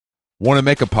Want to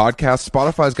make a podcast?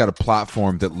 Spotify's got a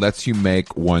platform that lets you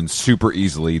make one super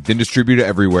easily, then distribute it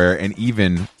everywhere, and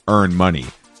even earn money.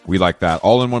 We like that.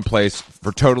 All in one place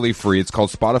for totally free. It's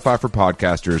called Spotify for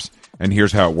Podcasters, and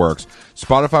here's how it works.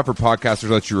 Spotify for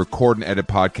Podcasters lets you record and edit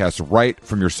podcasts right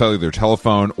from your cellular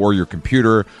telephone or your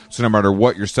computer, so no matter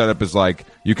what your setup is like,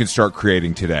 you can start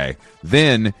creating today.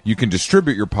 Then you can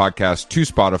distribute your podcast to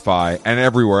Spotify and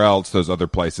everywhere else, those other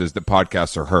places that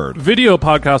podcasts are heard. Video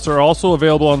podcasts are also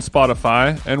available on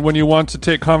Spotify, and when you want to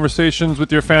take conversations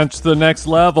with your fans to the next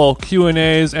level,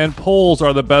 Q&As and polls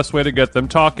are the best way to get them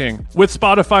talking. With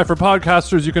Spotify for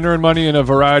Podcasters, you can earn money in a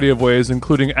variety of ways,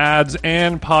 including ads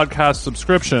and podcast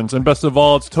subscriptions. And best of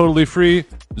all, it's totally free,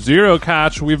 zero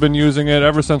catch. We've been using it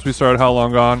ever since we started How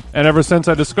Long Gone. And ever since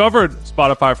I discovered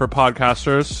Spotify for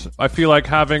Podcasters, I feel like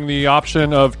having the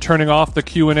option of turning off the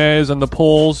Q&As and the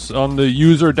polls on the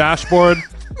user dashboard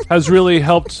has really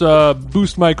helped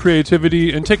boost my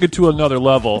creativity and take it to another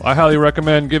level. I highly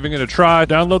recommend giving it a try.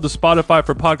 Download the Spotify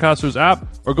for Podcasters app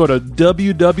or go to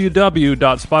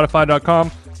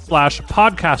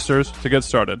www.spotify.com/podcasters to get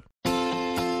started.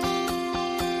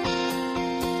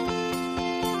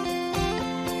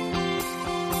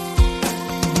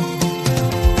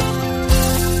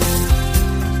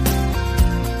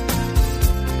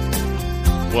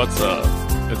 What's up?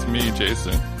 It's me,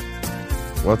 Jason.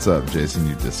 What's up, Jason,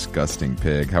 you disgusting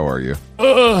pig? How are you?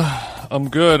 I'm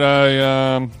good.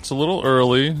 It's a little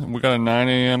early. We got a 9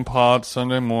 a.m. pod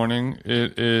Sunday morning.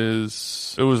 It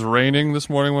was raining this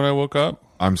morning when I woke up.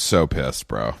 I'm so pissed,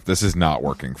 bro. This is not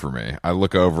working for me. I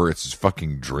look over, it's just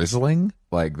fucking drizzling.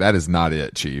 Like, that is not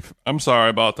it, Chief. I'm sorry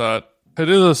about that. It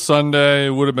is a Sunday.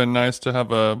 It would have been nice to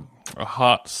have a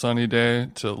hot, sunny day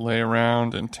to lay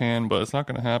around and tan, but it's not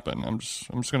going to happen. I'm just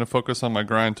going to focus on my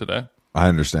grind today. I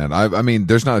understand. I mean,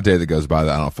 there's not a day that goes by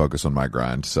that I don't focus on my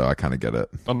grind, so I kind of get it.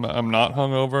 I'm not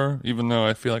hungover, even though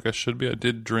I feel like I should be. I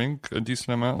did drink a decent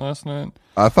amount last night.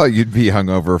 I thought you'd be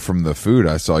hungover from the food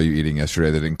I saw you eating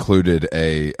yesterday that included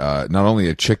a not only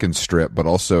a chicken strip, but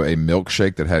also a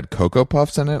milkshake that had Cocoa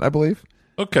Puffs in it, I believe.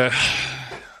 Okay.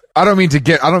 I don't mean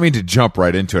to jump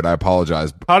right into it. I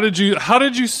apologize. How did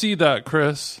you see that,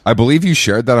 Chris? I believe you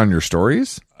shared that on your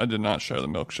stories. I did not share the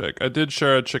milkshake. I did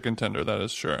share a chicken tender, that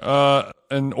is sure.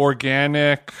 An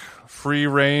organic,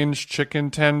 free-range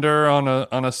chicken tender on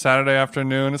a Saturday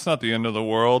afternoon. It's not the end of the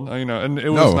world, and it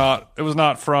was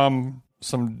not from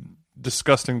some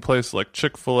disgusting place like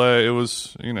Chick-fil-A. It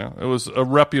was a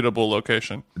reputable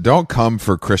location. Don't come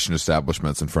for Christian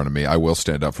establishments in front of me. I will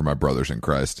stand up for my brothers in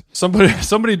Christ.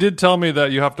 Somebody did tell me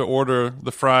that you have to order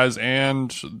the fries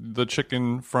and the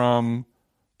chicken from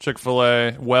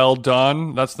Chick-fil-A well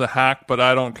done. That's the hack, but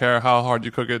I don't care how hard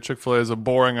you cook it. Chick-fil-A is a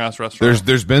boring ass restaurant.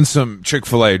 There's been some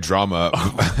Chick-fil-A drama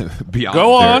beyond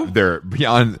Go on.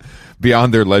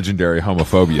 beyond their legendary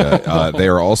homophobia. They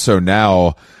are also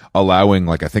now allowing,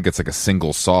 like, I think it's like a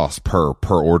single sauce per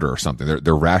order or something.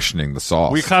 They're rationing the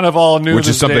sauce. We kind of all knew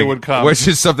this day would come. Which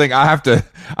is something I have to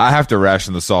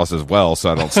ration the sauce as well,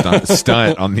 so I don't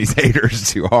stunt on these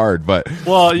haters too hard. But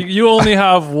well, you only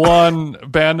have one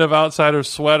Band of Outsiders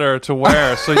sweater to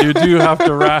wear, so you do have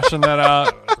to ration that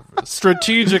out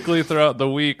strategically throughout the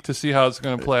week to see how it's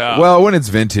going to play out. Well, when it's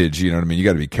vintage, you know what I mean. You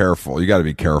got to be careful.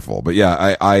 But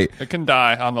yeah, it can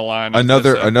die on the line.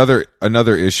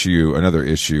 Another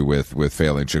issue with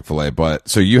failing Chick-fil-A. But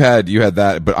so you had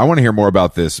that, but I want to hear more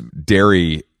about this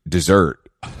dairy dessert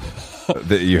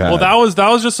that you had. Well, that was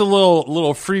just a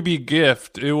little freebie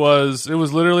gift. It was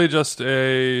literally just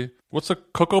what's a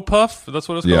Cocoa Puff? That's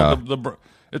what it's called. Yeah.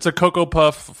 It's a Cocoa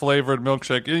Puff flavored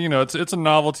milkshake. It's a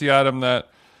novelty item that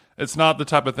it's not the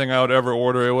type of thing I would ever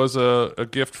order. It was a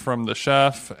gift from the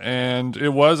chef, and it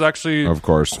was actually, of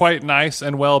course, quite nice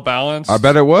and well balanced. I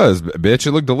bet it was, bitch.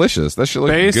 It looked delicious. That shit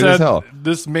looked good as hell.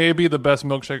 This may be the best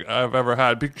milkshake I've ever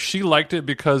had. She liked it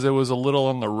because it was a little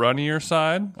on the runnier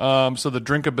side, so the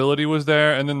drinkability was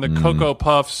there. And then the Cocoa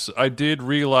Puffs, I did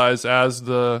realize as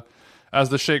the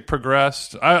shake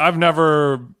progressed, I've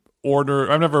never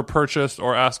purchased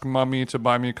or asked mommy to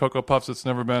buy me Cocoa Puffs. It's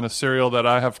never been a cereal that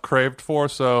I have craved for,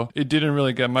 so it didn't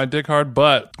really get my dick hard.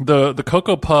 But the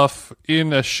Cocoa Puff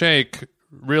in a shake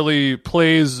really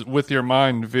plays with your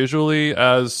mind visually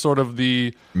as sort of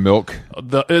the milk.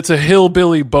 It's a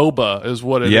hillbilly boba is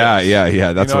what it is.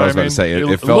 Yeah. That's what I was about to say.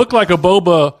 It felt, looked like a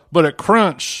boba, but it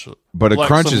crunched But a like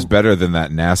crunch is better than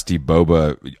that nasty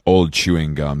boba old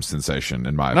chewing gum sensation,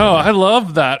 in my opinion. No, I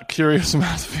love that curious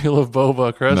mouthfeel of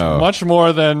boba, Chris. No. Much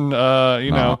more than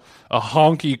know, a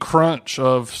honky crunch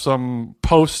of some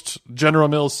post General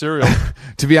Mills cereal.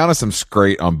 To be honest, I'm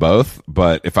straight on both,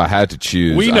 but if I had to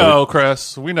choose... We know,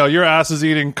 Chris. We know. Your ass is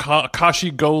eating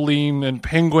Kashi Goleen and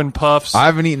Penguin Puffs. I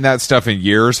haven't eaten that stuff in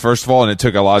years, first of all, and it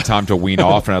took a lot of time to wean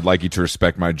off, and I'd like you to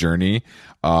respect my journey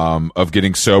of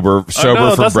getting sober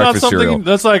from breakfast cereal.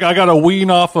 That's like, I gotta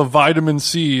wean off of vitamin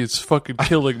C. It's fucking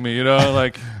killing me, you know?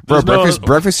 Like, bro,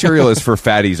 breakfast cereal is for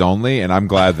fatties only, and I'm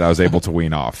glad that I was able to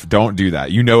wean off. Don't do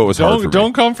that. You know it was hard for me.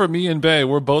 Don't come for me and Bay.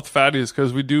 We're both fatties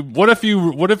because we do. What if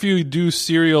you do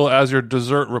cereal as your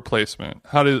dessert replacement?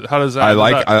 How does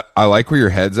that? I like where your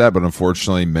head's at, but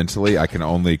unfortunately, mentally, I can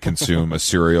only consume a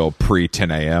cereal pre 10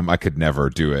 a.m. I could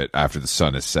never do it after the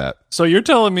sun is set. So you're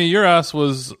telling me your ass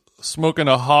was smoking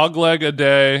a hog leg a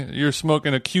day, you're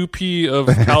smoking a QP of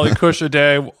Cali Kush a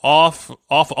day, off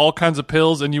all kinds of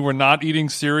pills, and you were not eating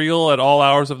cereal at all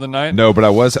hours of the night? No, but I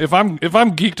was. If I'm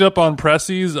geeked up on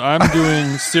Pressies, I'm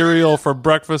doing cereal for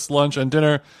breakfast, lunch, and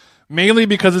dinner. Mainly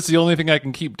because it's the only thing I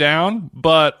can keep down,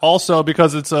 but also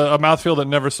because it's a mouthfeel that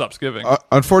never stops giving.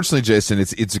 Unfortunately, Jason,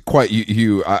 it's quite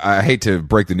you. I hate to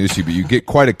break the news to you, but you get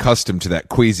quite accustomed to that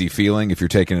queasy feeling if you're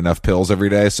taking enough pills every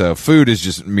day. So food is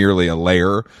just merely a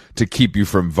layer to keep you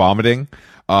from vomiting.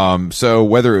 So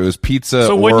whether it was pizza,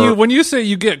 so or when you say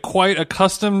you get quite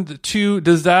accustomed to,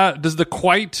 does the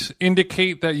quite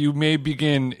indicate that you may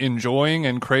begin enjoying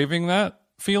and craving that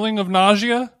feeling of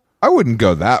nausea? I wouldn't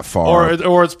go that far.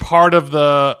 Or it's part of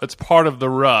the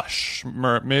rush.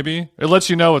 Maybe it lets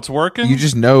you know it's working. You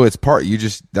just know it's part.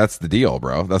 That's the deal,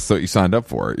 bro. That's what you signed up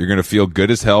for. You're gonna feel good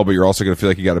as hell, but you're also gonna feel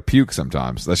like you got to puke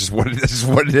sometimes. That's just what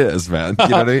it is, man. You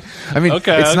know what I mean? I mean,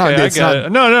 okay, it's not. It's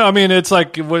not. No. I mean, it's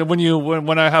like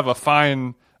when I have a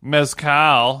fine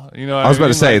mezcal, you know. I was about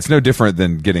to say, it's no different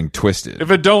than getting twisted. If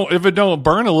it don't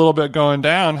burn a little bit going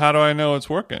down, how do I know it's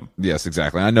working? Yes,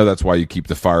 exactly. I know that's why you keep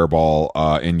the Fireball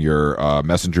in your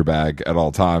messenger bag at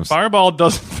all times. Fireball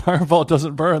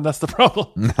doesn't burn. That's the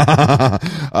problem.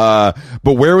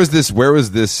 But where was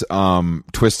this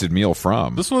twisted meal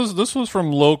from? This was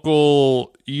from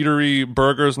local eatery,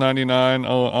 Burgers 99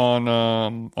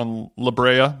 on La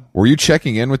Brea. Were you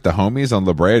checking in with the homies on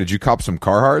La Brea? Did you cop some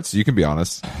Carhartts? You can be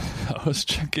honest. I was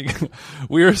checking.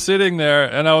 We were sitting there,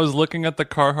 and I was looking at the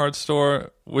Carhartt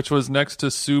store, which was next to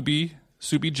Subi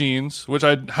Jeans, which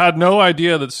I had no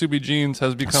idea that Subi Jeans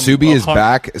has become. Subi is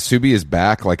back. Subi is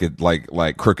back,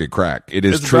 like Crooked Crack.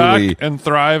 It's truly back and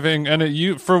thriving. And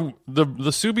for the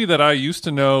Subi that I used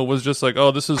to know was just like,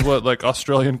 oh, this is what like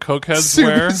Australian cokeheads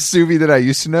wear. Subi that I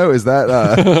used to know is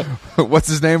that what's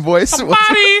his name? Voice.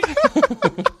 Somebody.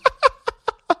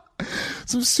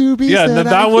 Some Subis. Yeah,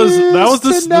 that was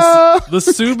the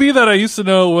Subi that I used to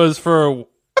know was for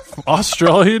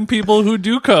Australian people who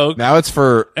do coke. Now it's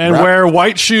for wear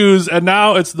white shoes, and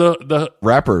now it's the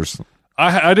rappers.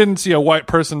 I didn't see a white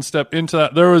person step into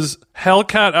that. There was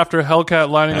Hellcat after Hellcat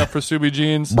lining up for Subi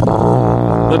Jeans.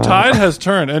 The tide has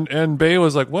turned, and Bay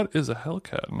was like, "What is a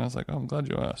Hellcat?" And I was like, "Oh, I'm glad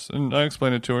you asked." And I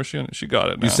explained it to her. She got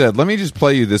it now. You said, "Let me just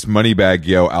play you this Moneybag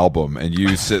Yo album," and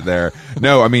you sit there.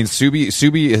 No, I mean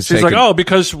Subi has. She's like, "Oh,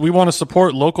 because we want to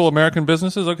support local American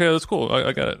businesses." Okay, that's cool.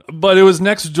 I got it. But it was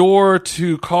next door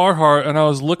to Carhartt, and I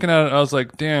was looking at it. I was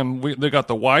like, "Damn, they got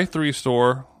the Y3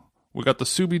 store." We got the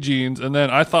Subi Jeans, and then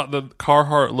I thought the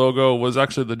Carhartt logo was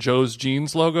actually the Joe's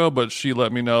Jeans logo, but she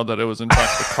let me know that it was in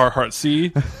fact the Carhartt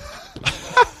C.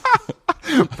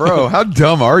 Bro, how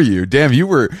dumb are you? Damn,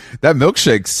 that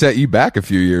milkshake set you back a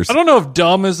few years. I don't know if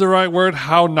dumb is the right word.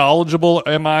 How knowledgeable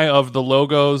am I of the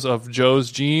logos of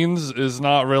Joe's Jeans is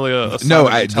not really a sign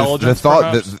of intelligence.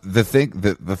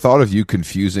 The thought of you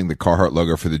confusing the Carhartt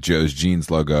logo for the Joe's Jeans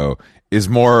logo is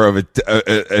more of an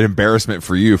embarrassment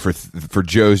for you for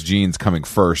Joe's Jeans coming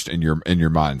first in your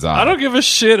mind's eye. I don't give a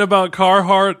shit about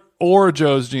Carhartt or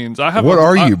Joe's Jeans. What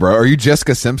are you, bro? Are you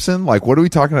Jessica Simpson? Like, what are we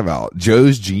talking about?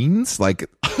 Joe's Jeans? Like,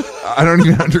 I don't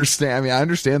even understand. I mean, I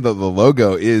understand that the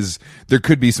logo there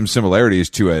could be some similarities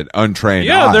to an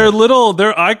untrained eye.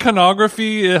 Their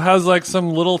iconography, it has like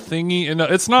some little thingy.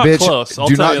 It's not Bitch, close.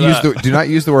 Do not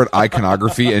use the word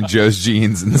iconography and Joe's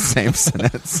Jeans in the same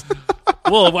sentence.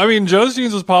 Well, I mean, Joe's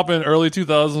Jeans was popping in early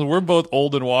 2000s. We're both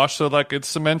old and washed, so like it's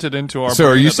cemented into our. So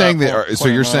are you saying that? So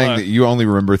you're saying that you only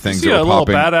remember things that were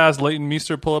popping? A little badass Leighton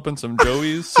Meester pull up in some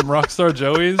Joeys, some Rockstar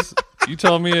Joeys. You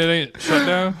tell me it ain't shut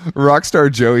down?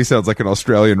 Rockstar Joey sounds like an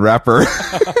Australian rapper.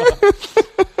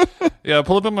 Yeah,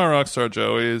 pull up in my Rockstar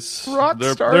Joeys.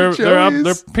 Joeys.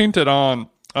 They're painted on.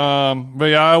 But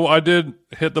yeah, I did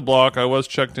hit the block. I was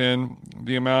checked in.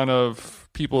 The amount of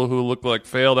people who look like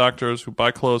failed actors who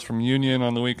buy clothes from Union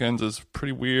on the weekends is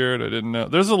pretty weird. I didn't know.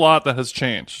 There's a lot that has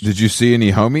changed. Did you see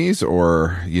any homies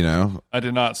or, I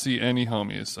did not see any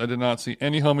homies. I did not see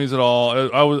any homies at all.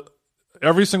 I was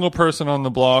every single person on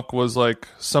the block was like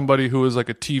somebody who was like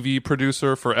a TV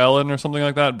producer for Ellen or something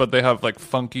like that, but they have like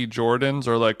funky Jordans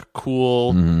or like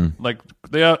cool like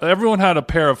everyone had a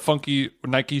pair of funky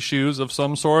Nike shoes of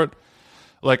some sort,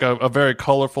 like a very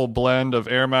colorful blend of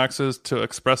Air Maxes to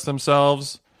express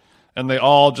themselves, and they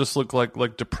all just look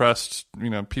like depressed,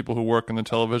 people who work in the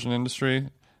television industry.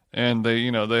 And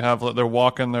they're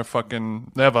walking their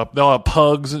fucking, they'll have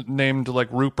pugs named like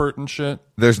Rupert and shit.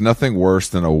 There's nothing worse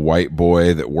than a white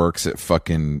boy that works at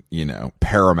fucking,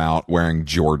 Paramount wearing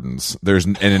Jordans.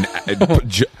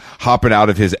 Hopping out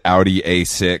of his Audi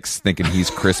A6 thinking he's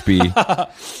crispy.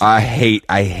 I hate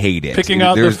it. Picking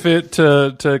out the fit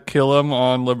to kill him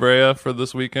on La Brea for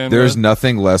this weekend. There's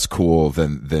nothing less cool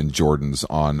than Jordans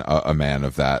on a man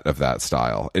of that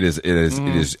style. It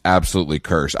is absolutely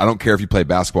cursed. I don't care if you play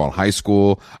basketball in high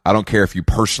school. I don't care if you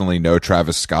personally know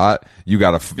Travis Scott. You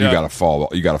gotta fall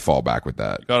back with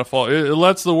that. You gotta fall. It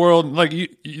lets the world, like,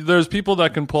 there's people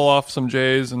that can pull off some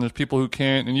J's and there's people who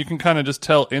can't, and you can kind of just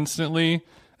tell instantly.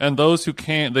 And those who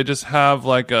can't, they just have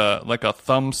like a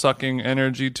thumb sucking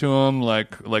energy to them,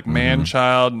 like man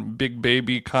child, big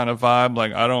baby kind of vibe.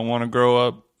 Like, I don't want to grow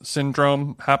up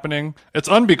syndrome happening. It's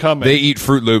unbecoming. They eat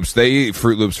Fruit Loops. They eat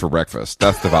Fruit Loops for breakfast.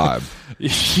 That's the vibe.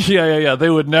 Yeah.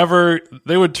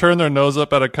 They would turn their nose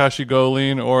up at a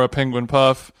Kashigoline or a Penguin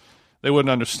Puff. They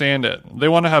wouldn't understand it. They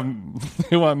want a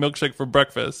milkshake for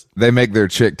breakfast. They make their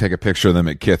chick take a picture of them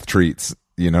at Kith Treats.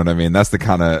 You know what I mean? That's the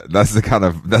kind of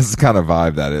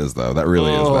vibe that is, though. That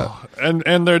really is that.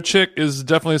 And their chick is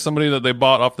definitely somebody that they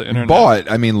bought off the internet.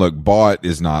 Bought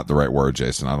is not the right word,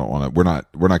 Jason. I don't want to. We're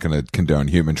not going to condone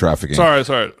human trafficking.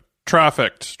 Sorry.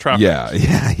 Trafficked. Yeah,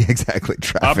 exactly.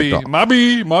 Trafficked.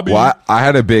 Maybe. Well, I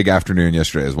had a big afternoon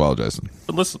yesterday as well, Jason.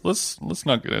 But let's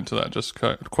not get into that just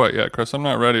quite yet, Chris. I'm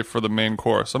not ready for the main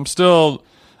course. I'm still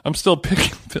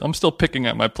picking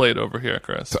at my plate over here,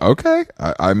 Chris. Okay.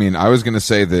 I was going to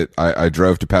say that I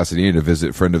drove to Pasadena to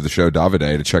visit friend of the show,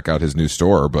 Davide, to check out his new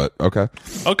store, but okay.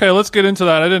 Okay, let's get into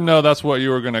that. I didn't know that's what you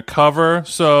were going to cover.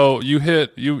 So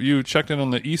you checked in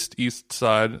on the east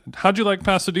side. How'd you like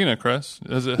Pasadena, Chris?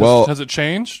 Has it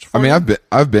changed?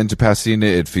 I've been to Pasadena.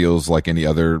 It feels like any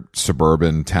other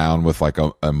suburban town with like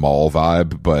a mall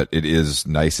vibe, but it is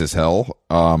nice as hell.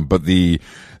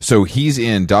 So he's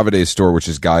in Davide's store, which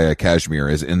is Gaia Cashmere,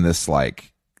 is in this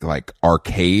like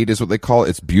arcade is what they call it.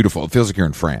 It's beautiful. It feels like you're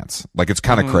in France. Like it's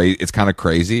kind of crazy. It's kind of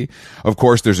crazy. Of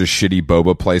course, there's a shitty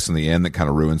boba place in the end that kind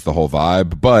of ruins the whole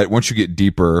vibe. But once you get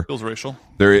deeper, feels racial.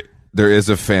 There is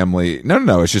a family.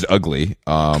 No, it's just ugly.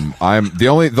 I'm the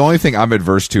only thing I'm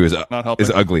adverse to is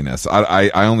ugliness. I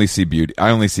only see beauty.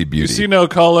 You see no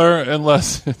color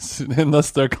unless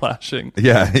they're clashing.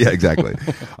 Yeah, exactly.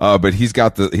 But he's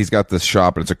got the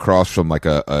shop, and it's across from like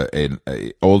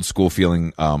a old school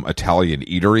feeling Italian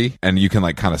eatery, and you can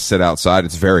like kind of sit outside.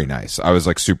 It's very nice. I was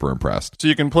like super impressed. So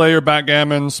you can play your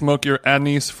backgammon, smoke your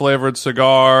anise flavored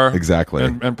cigar, exactly,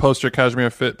 and post your cashmere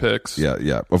fit pics. Yeah.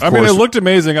 Of course. It looked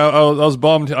amazing. I was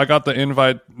bummed. I got the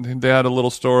invite. They had a little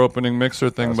store opening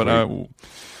mixer thing, but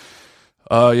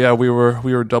we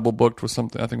were double booked with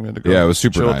something. I think we had to go. Yeah, it was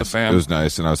super nice. With the fam. It was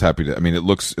nice, and I was happy to. I mean, it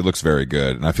looks very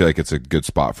good, and I feel like it's a good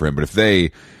spot for him. But if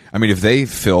they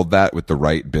filled that with the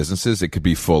right businesses, it could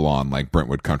be full on like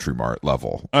Brentwood Country Mart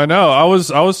level. I know. I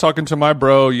was talking to my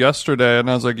bro yesterday, and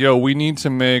I was like, "Yo, we need to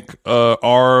make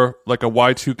our like a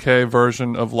Y2K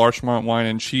version of Larchmont Wine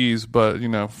and Cheese, but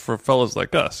for fellas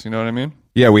like us, you know what I mean?"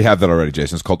 Yeah, we have that already,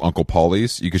 Jason. It's called Uncle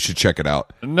Paulie's. You should check it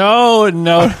out. No.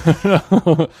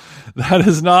 That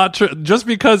is not true. Just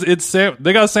because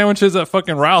they got sandwiches at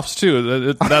fucking Ralph's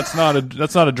too. That's not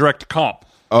a direct comp.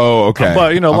 Oh, okay.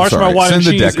 But Larchmont Wine and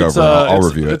Cheese. Send the deck over. I'll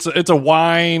review it. It's a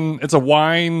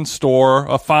wine store,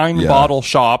 a fine bottle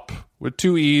shop with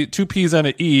two P's and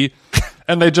an E,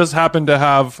 and they just happen to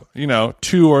have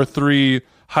 2 or 3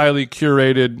 highly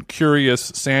curated, curious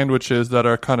sandwiches that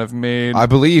are kind of made. I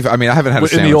believe. I haven't had a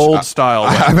sandwich in the old style.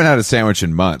 I haven't had a sandwich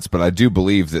in months, but I do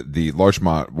believe that the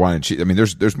Larchmont Wine and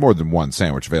Cheese. There's more than one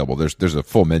sandwich available. There's a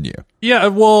full menu. Yeah,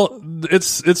 well,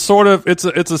 it's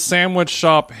a sandwich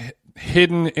shop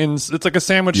hidden in. It's like a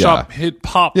sandwich shop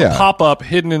pop up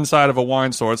hidden inside of a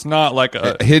wine store. It's not like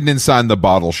hidden inside the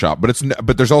bottle shop,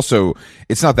 but there's also,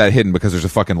 it's not that hidden because there's a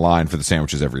fucking line for the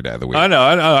sandwiches every day of the week. I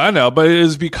know, but it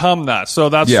has become that. So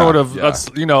that's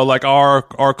that's like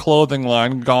our clothing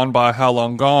line, Gone By How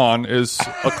Long Gone, is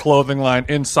a clothing line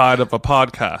inside of a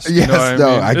podcast. Yes, you know what I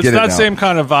mean? I it's get that it now. same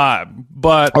kind of vibe.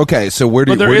 But okay, so where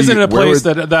do but there where do isn't you, a place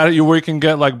where where you can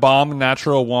get like bomb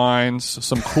natural wines,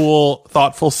 some cool,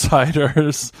 thoughtful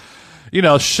ciders,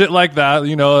 shit like that.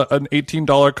 An $18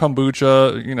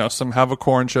 kombucha, some have a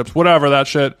corn chips, whatever that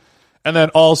shit, and then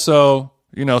also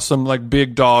some like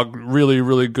big dog, really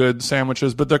really good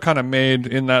sandwiches, but they're kind of made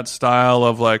in that style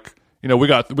of like we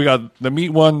got the meat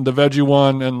one, the veggie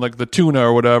one, and like the tuna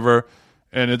or whatever.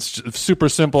 And it's super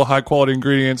simple, high quality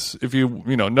ingredients. If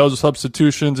no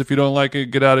substitutions. If you don't like it,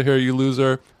 get out of here, you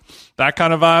loser. That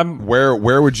kind of vibe. where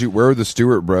would the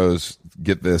Stewart Bros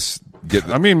get this?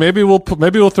 I mean, maybe we'll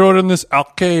throw it in this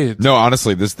arcade. No,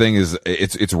 honestly, this thing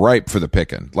it's ripe for the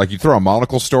picking. Like you throw a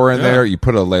monocle store in there, you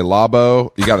put a Le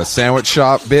Labo, you got a sandwich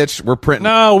shop, bitch. We're printing.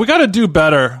 No, we got to do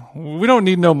better. We don't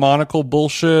need no monocle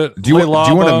bullshit. Do you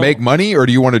want to make money or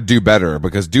do you want to do better?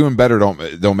 Because doing better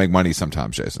don't make money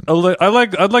sometimes, Jason.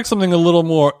 I'd like something a little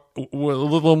more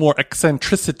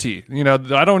eccentricity.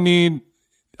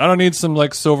 I don't need some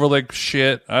like Silver Lake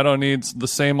shit. I don't need the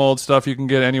same old stuff you can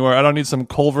get anywhere. I don't need some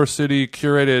Culver City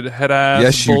curated head ass.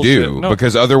 Yes, you bullshit. do, No.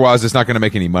 because otherwise it's not going to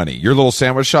make any money. Your little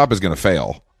sandwich shop is going to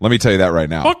fail. Let me tell you that right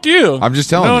now. Fuck you. I'm just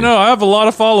telling you. No, I have a lot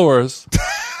of followers.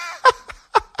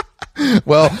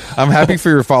 Well, I'm happy for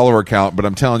your follower count, but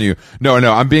I'm telling you, no,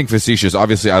 I'm being facetious.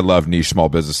 Obviously, I love niche small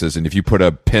businesses, and if you put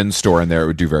a pen store in there, it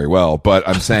would do very well. But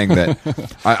I'm saying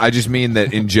that I just mean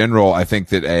that in general, I think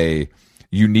that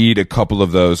you need a couple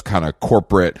of those kind of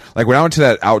corporate, like when I went to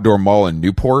that outdoor mall in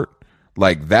Newport,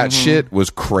 like that shit was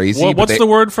crazy. What's the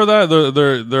word for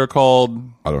that? They're called,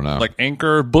 I don't know, like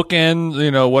anchor, bookend,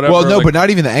 whatever. Well, no, like, but not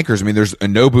even the anchors. I mean, there's a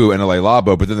Nobu and a Le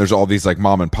Labo, but then there's all these like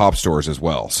mom and pop stores as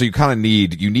well. So you kind of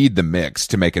need the mix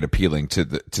to make it appealing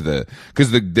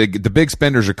because the big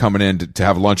spenders are coming in to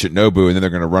have lunch at Nobu, and then they're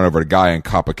going to run over to Guy and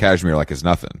cop a cashmere like it's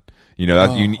nothing. You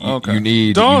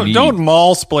need. Don't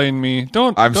mall-splain me. I'm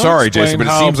don't sorry, Jason, but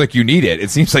how- it seems like you need it. It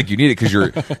seems like you need it because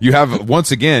you have, once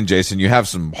again, Jason, you have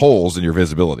some holes in your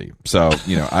visibility. So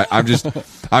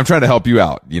I'm trying to help you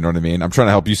out. You know what I mean? I'm trying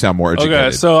to help you sound more educated.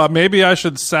 Okay, so maybe I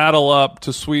should saddle up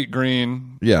to Sweet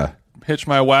Green. Yeah. Hitch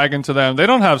my wagon to them. They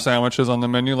don't have sandwiches on the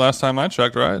menu last time I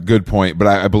checked, right? Good point, but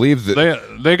I believe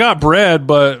that they got bread,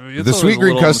 but it's the Sweet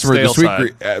Green customer, the Sweet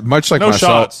side. Green, much like No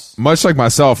myself, shots. much like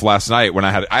myself last night when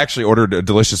I actually ordered a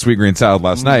delicious Sweet Green salad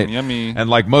last night. Yummy. And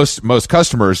like most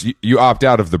customers, you opt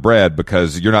out of the bread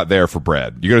because you're not there for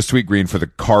bread. You go to Sweet Green for the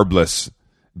carbless,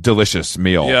 delicious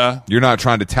meal. Yeah. You're not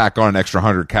trying to tack on an extra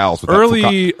 100 calories.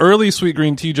 With Early Sweet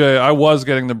Green TJ, I was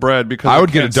getting the bread because I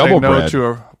would get a can't say double no bread. to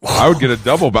a I would get a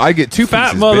double, but I get two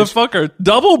fat pieces. Bitch. motherfucker.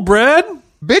 Double bread?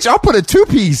 Bitch, I'll put a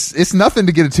 2-piece. It's nothing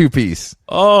to get a 2-piece.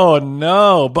 Oh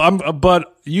no!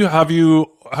 But have you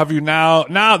now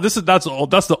that's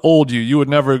the old you. You would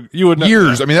never.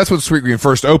 Years. I mean, that's when Sweet Green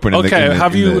first opened. Okay.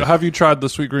 Have you tried the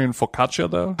Sweet Green focaccia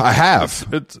though? I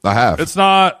have. I have. It's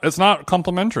not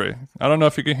complimentary. I don't know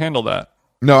if you can handle that.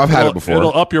 No, I've had it before.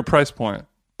 It'll up your price point.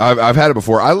 I've had it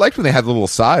before. I liked when they had the little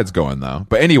sides going though.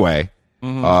 But anyway,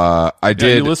 I did.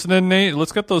 Yeah, you listening, Nate?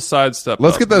 Let's get those sides stepped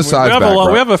Let's up. get those sides back,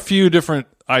 bro. We have a few different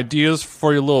ideas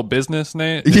for your little business,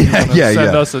 Nate. If Yeah.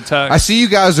 Send us a text. I see you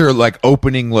guys are like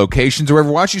opening locations or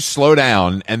whatever. Why don't you slow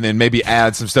down and then maybe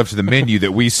add some stuff to the menu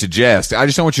that we suggest? I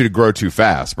just don't want you to grow too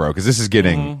fast, bro, because this is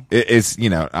getting it's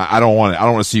I don't want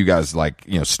to see you guys like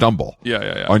stumble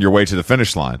on your way to the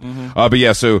finish line. But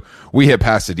yeah, so we hit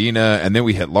Pasadena and then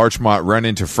we hit Larchmont, run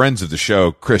into friends of the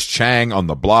show, Chris Chang on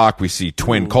the block. We see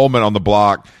Twin Coleman on the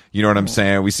block. You know what I'm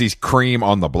saying? We see Cream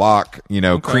on the block.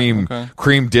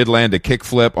 Cream did land a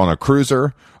kickflip on a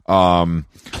cruiser.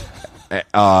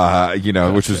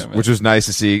 Which was nice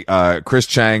to see. Chris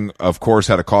Chang, of course,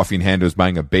 had a coffee in hand. Was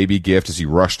buying a baby gift as he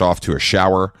rushed off to a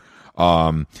shower.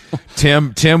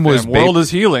 Tim was world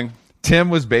is healing. Tim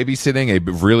was babysitting a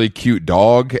really cute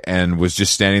dog and was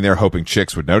just standing there hoping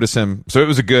chicks would notice him. So it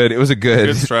was a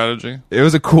good strategy. It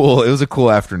was a cool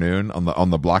afternoon on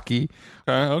the blocky.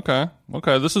 Okay.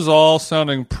 This is all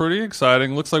sounding pretty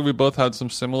exciting. Looks like we both had some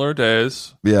similar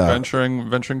days. Yeah. Venturing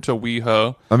to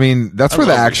WeHo. I mean, that's where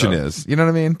the action is. You know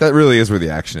what I mean? That really is where the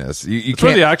action is. That's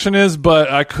where the action is,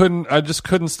 but I just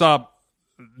couldn't stop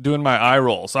doing my eye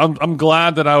rolls. I'm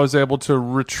glad that I was able to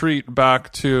retreat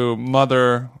back to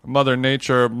Mother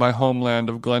Nature, my homeland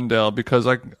of Glendale, because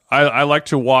I like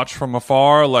to watch from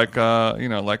afar, like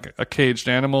like a caged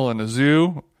animal in a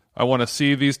zoo. I want to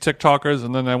see these TikTokers,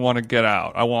 and then I want to get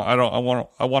out. I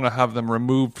want to have them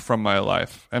removed from my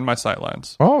life and my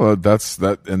sightlines. Oh, that's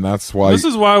why. This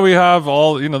is why we have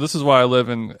all. This is why I live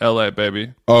in LA,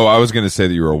 baby. Oh, I was going to say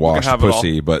that you were a washed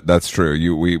pussy, all. but that's true.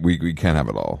 We can't have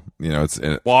it all. It's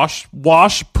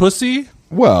wash pussy.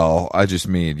 Well, I just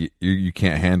mean you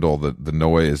can't handle the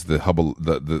noise, the hubble,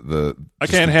 the I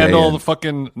can't handle the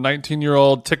fucking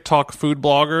 19-year-old TikTok food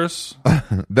bloggers.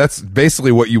 That's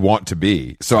basically what you want to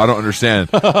be. So I don't understand.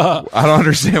 I don't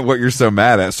understand what you're so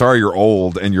mad at. Sorry, you're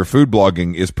old, and your food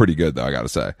blogging is pretty good, though. I got to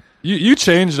say. You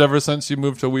changed ever since you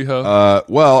moved to WeHo.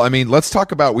 Well, I mean, let's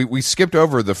talk about we skipped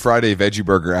over the Friday veggie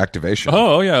burger activation.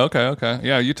 Oh yeah, okay.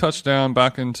 Yeah, you touched down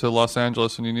back into Los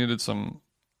Angeles, and you needed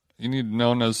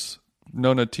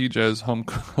Nona TJ's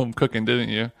home cooking, didn't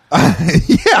you?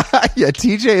 yeah.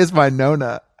 TJ is my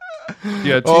Nona.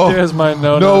 Yeah, TJ is my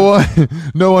Nona.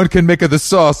 No one can make the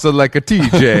sauce like a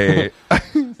TJ.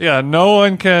 Yeah, no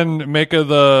one can make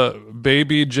the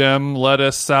baby gem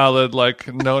lettuce salad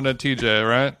like Nona TJ,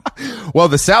 right? Well,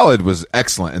 the salad was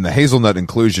excellent, and the hazelnut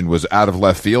inclusion was out of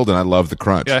left field, and I love the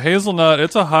crunch. Yeah, hazelnut,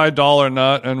 it's a high dollar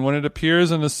nut, and when it appears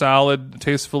in a salad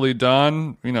tastefully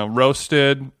done,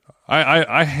 roasted,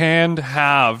 I hand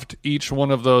halved each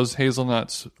one of those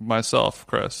hazelnuts myself,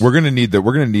 Chris. We're gonna need the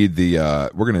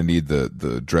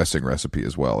dressing recipe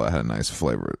as well. That had a nice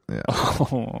flavor. Yeah.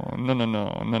 Oh,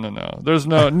 no. There's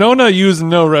Nona used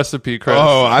no recipe, Chris.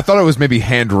 Oh, I thought it was maybe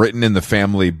handwritten in the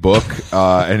family book,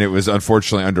 and it was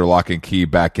unfortunately under lock and key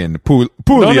back in Puglia.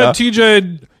 Nona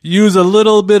TJ use a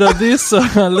little bit of this,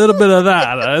 a little bit of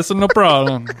that. That's no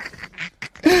problem.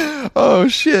 Oh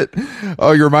shit!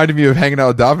 Oh, you reminded me of hanging out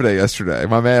with Davide yesterday.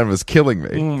 My man was killing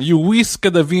me. You whisk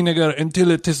the vinegar until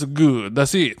it tastes good.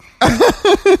 That's it.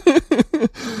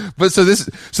 But so this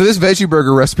veggie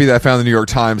burger recipe that I found in the New York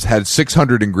Times had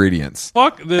 600 ingredients.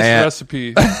 Fuck this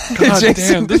recipe. God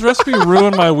damn, this recipe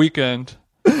ruined my weekend.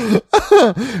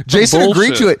 Jason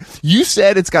agreed to it. You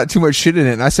said it's got too much shit in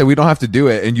it, and I said we don't have to do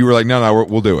it, and you were like, no,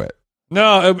 we'll do it.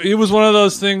 No, it was one of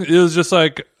those things. It was just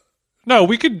like, no,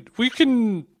 we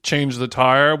can change the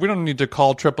tire. We don't need to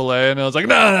call AAA. And I was like,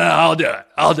 no, I'll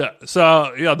do it.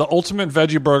 So yeah, the ultimate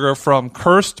veggie burger from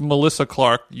cursed Melissa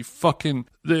Clark. You fucking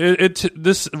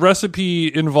this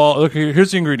recipe involved. Okay, here's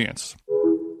the ingredients.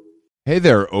 Hey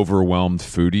there, overwhelmed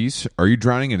foodies. Are you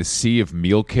drowning in a sea of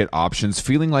meal kit options,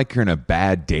 feeling like you're in a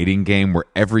bad dating game where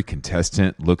every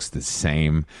contestant looks the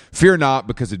same? Fear not,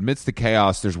 because amidst the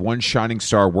chaos, there's one shining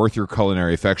star worth your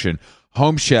culinary affection.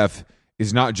 Home Chef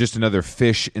is not just another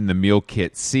fish in the meal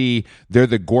kit sea. They're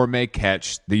the gourmet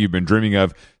catch that you've been dreaming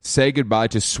of. Say goodbye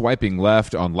to swiping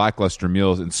left on lackluster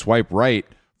meals and swipe right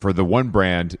for the one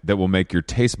brand that will make your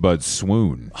taste buds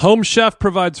swoon. Home Chef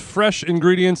provides fresh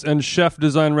ingredients and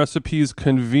chef-design recipes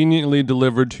conveniently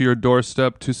delivered to your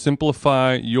doorstep to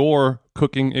simplify your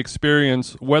cooking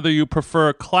experience. Whether you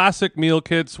prefer classic meal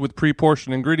kits with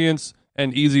pre-portioned ingredients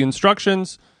and easy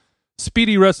instructions,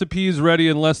 speedy recipes ready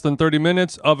in less than 30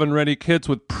 minutes, oven-ready kits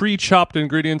with pre-chopped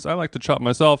ingredients, I like to chop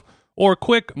myself, or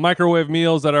quick microwave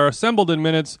meals that are assembled in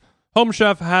minutes, Home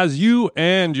Chef has you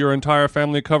and your entire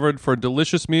family covered for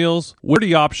delicious meals,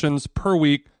 witty options per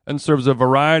week, and serves a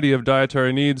variety of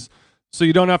dietary needs, so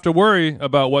you don't have to worry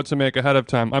about what to make ahead of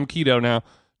time. I'm keto now.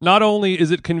 Not only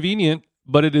is it convenient,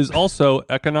 but it is also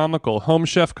economical. Home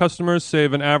Chef customers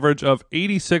save an average of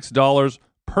 $86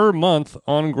 per month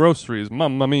on groceries.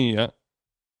 Mamma mia.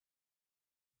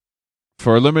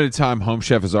 For a limited time, Home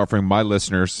Chef is offering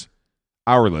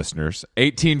our listeners,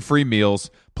 18 free meals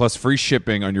plus free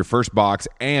shipping on your first box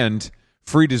and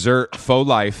free dessert for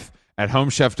life at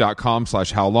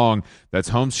homechef.com/howlong. That's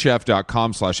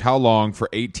homechef.com/howlong for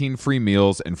 18 free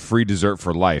meals and free dessert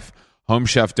for life.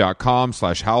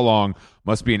 Homechef.com/howlong.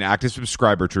 Must be an active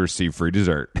subscriber to receive free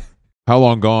dessert. How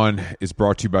Long Gone is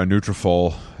brought to you by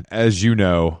Nutrafol. As you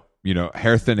know,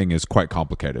 hair thinning is quite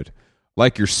complicated.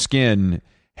 Like your skin,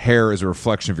 hair is a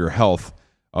reflection of your health.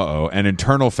 And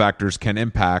internal factors can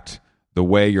impact the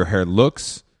way your hair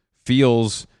looks,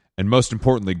 feels, and most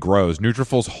importantly, grows.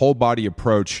 Nutrafol's whole body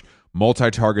approach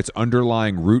multi-targets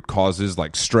underlying root causes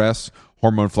like stress,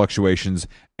 hormone fluctuations,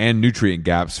 and nutrient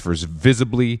gaps for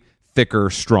visibly thicker,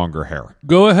 stronger hair.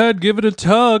 Go ahead, give it a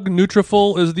tug.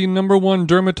 Nutrafol is the #1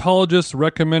 dermatologist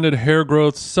recommended hair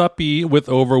growth suppy with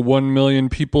over 1 million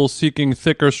people seeking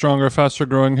thicker, stronger, faster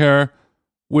growing hair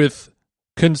with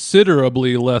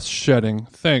considerably less shedding.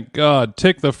 Thank God.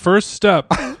 Take the first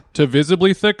step to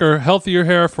visibly thicker, healthier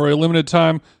hair for a limited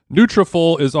time.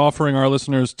 Nutrafol is offering our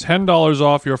listeners $10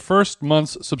 off your first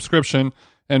month's subscription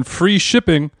and free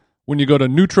shipping when you go to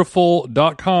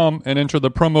Nutrafol.com and enter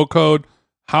the promo code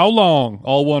HOWLONG,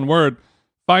 all one word.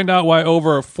 Find out why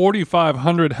over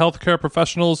 4,500 healthcare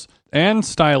professionals and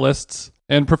stylists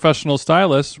and professional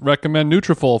stylists recommend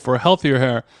Nutrafol for healthier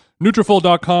hair.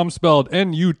 Nutrafol.com, spelled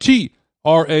Nutrafol.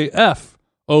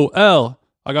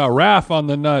 I got RAF on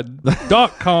the nut.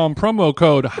 .com promo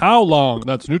code HOWLONG.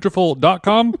 That's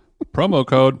Nutrafol.com. Promo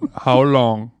code how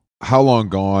long? How Long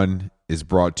Gone is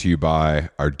brought to you by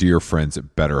our dear friends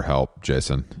at BetterHelp,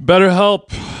 Jason.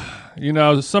 BetterHelp,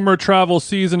 summer travel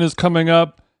season is coming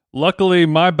up. Luckily,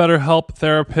 my BetterHelp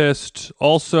therapist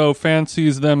also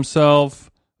fancies themselves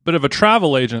a bit of a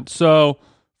travel agent. So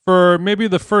for maybe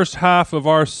the first half of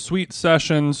our sweet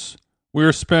sessions, we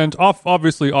were spent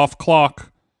obviously off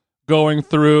clock going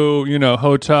through,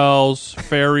 hotels,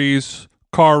 ferries,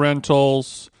 car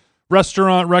rentals,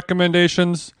 restaurant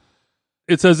recommendations.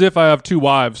 It's as if I have two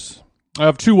wives. I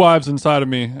have two wives inside of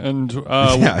me, and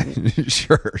yeah,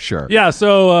 sure. Yeah,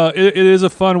 so it is a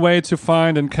fun way to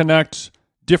find and connect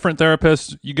different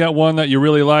therapists. You get one that you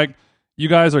really like. You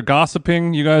guys are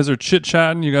gossiping. You guys are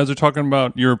chit-chatting. You guys are talking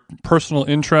about your personal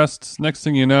interests. Next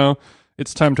thing you know,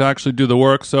 it's time to actually do the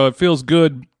work. So it feels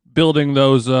good building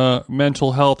those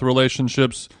mental health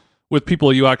relationships with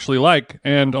people you actually like.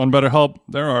 And on BetterHelp,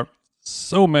 there are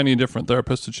so many different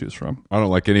therapists to choose from. I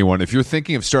don't like anyone. If you're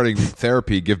thinking of starting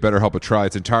therapy, give BetterHelp a try.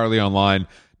 It's entirely online,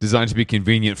 designed to be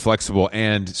convenient, flexible,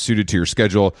 and suited to your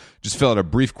schedule. Just fill out a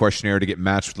brief questionnaire to get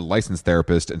matched with a licensed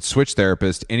therapist and switch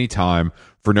therapist anytime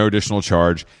for no additional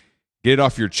charge. Get it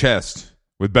off your chest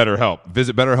with BetterHelp.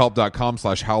 Visit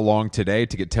BetterHelp.com/howlong today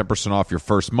to get 10% off your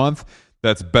first month.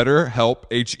 That's BetterHelp,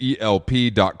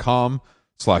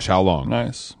 HELP.com/howlong.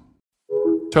 Nice.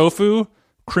 Tofu,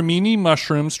 cremini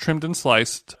mushrooms trimmed and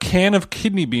sliced, can of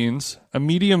kidney beans, a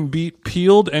medium beet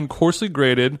peeled and coarsely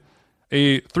grated,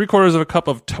 a 3/4 of a cup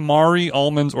of tamari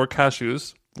almonds or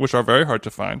cashews, which are very hard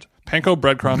to find, panko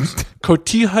breadcrumbs,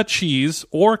 cotija cheese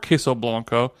or queso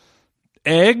blanco,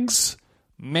 eggs,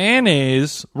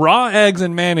 mayonnaise. Raw eggs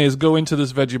and mayonnaise go into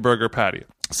this veggie burger patty.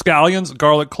 Scallions,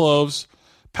 garlic cloves,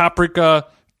 paprika,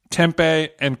 tempeh,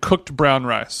 and cooked brown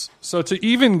rice. So to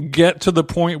even get to the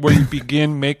point where you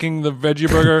begin making the veggie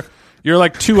burger, you're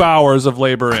like 2 hours of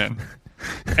labor in.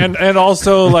 And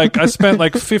also, like, I spent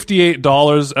like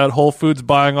 $58 at Whole Foods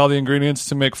buying all the ingredients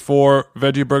to make 4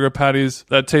 veggie burger patties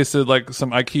that tasted like some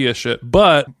IKEA shit.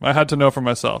 But I had to know for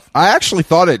myself. I actually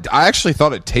thought it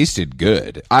tasted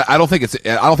good. I don't think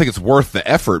it's worth the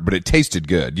effort, but it tasted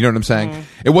good. You know what I'm saying?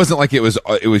 It wasn't like it was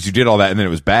you did all that and then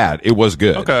it was bad. It was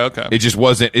good. Okay. It just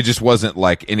wasn't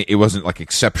like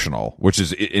exceptional, which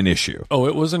is an issue. Oh,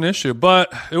 it was an issue,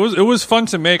 but it was fun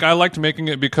to make. I liked making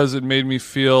it because it made me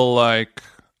feel like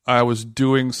I was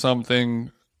doing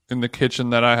something in the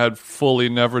kitchen that I had fully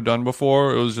never done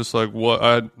before. It was just like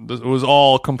it was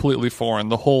all completely foreign.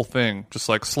 The whole thing, just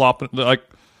like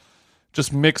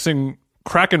just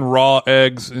cracking raw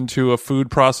eggs into a food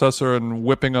processor and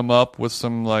whipping them up with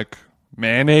some like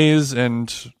mayonnaise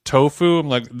and tofu. I'm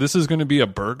like, this is going to be a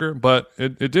burger, but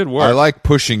it did work. I like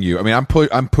pushing you. I mean, I'm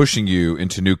pushing you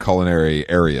into new culinary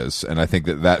areas, and I think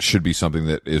that should be something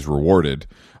that is rewarded,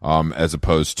 as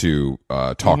opposed to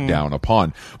talked down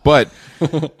upon. But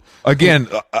again,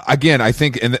 I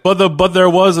think, but there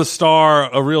was a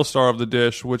real star of the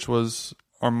dish, which was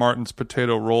our Martin's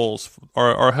potato rolls.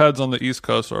 Our heads on the East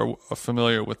Coast are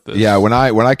familiar with this. Yeah, when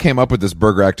I came up with this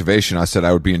burger activation, I said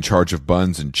I would be in charge of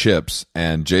buns and chips,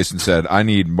 and Jason said I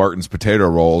need Martin's potato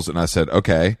rolls, and I said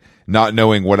okay, not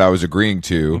knowing what I was agreeing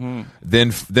to.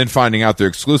 Then finding out they're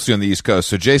exclusively on the East Coast.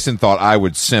 So Jason thought I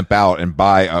would simp out and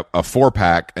buy a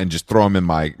 4-pack and just throw them in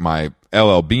my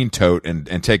LL Bean tote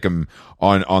and take them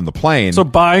on the plane. So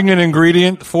buying an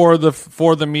ingredient for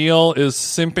the meal is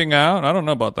simping out? I don't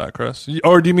know about that, Chris.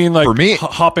 Or do you mean like for me,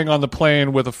 hopping on the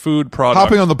plane with a food product?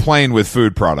 Hopping on the plane with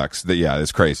food products,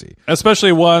 it's crazy. Especially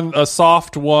a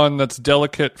soft one that's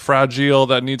delicate, fragile,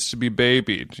 that needs to be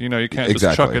babied. You can't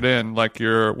just chuck it in like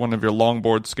you're one of your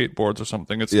longboard skateboards or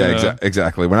something. It's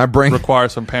exactly. Require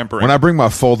some pampering. When I bring my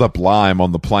fold-up lime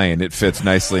on the plane, it fits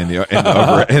nicely in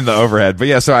the overhead. But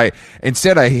yeah, so I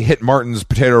hit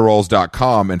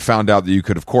martinspotatoRolls.com and found out that you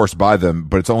could, of course, buy them,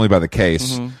 but it's only by the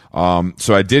case.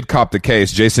 So I did cop the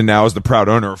case. Jason now is the proud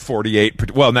owner of 40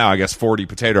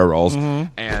 potato rolls,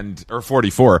 or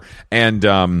 44. And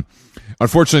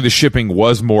unfortunately, the shipping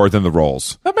was more than the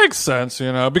rolls. That makes sense,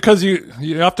 because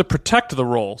you have to protect the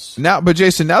rolls. But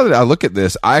Jason, now that I look at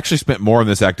this, I actually spent more on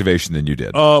this activation than you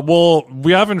did. Well,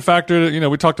 we haven't factored,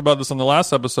 we talked about this on the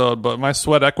last episode, but my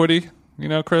sweat equity,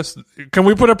 Chris, can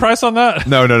we put a price on that?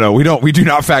 No. We do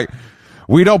not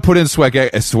We don't put in sweat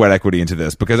equity into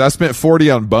this because I spent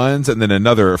 40 on buns and then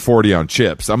another 40 on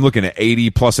chips. I'm looking at 80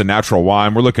 plus a natural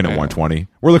wine. We're looking at 120.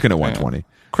 We're looking at 120.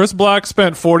 Chris Black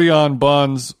spent 40 on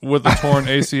buns with a torn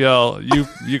ACL.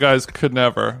 You guys could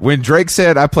never. When Drake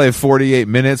said I played 48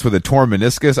 minutes with a torn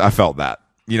meniscus, I felt that.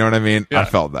 You know what I mean? Yeah. I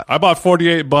felt that. I bought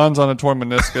 48 buns on a torn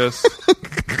meniscus.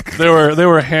 They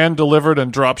were hand delivered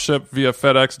and drop shipped via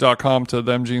FedEx.com to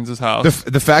them Jeans' house.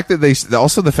 The fact that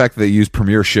the fact that they use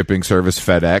premier shipping service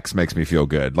FedEx makes me feel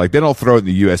good. Like they don't throw it in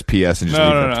the USPS and just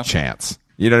leave it up to chance.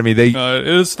 You know what I mean? It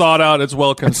is thought out. It's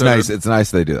well considered. It's nice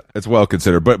they do that. It's well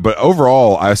considered. But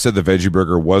overall, I said the veggie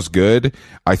burger was good.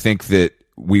 I think that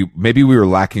we were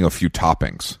lacking a few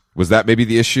toppings. Was that maybe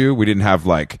the issue? We didn't have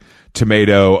like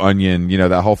tomato, onion,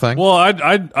 that whole thing. Well, I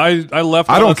left.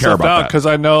 I don't care about that because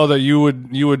I know that you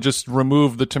would just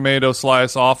remove the tomato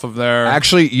slice off of there.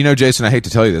 Actually, Jason, I hate to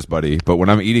tell you this, buddy, but when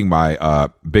I'm eating my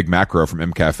Big Macro from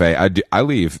M Cafe, I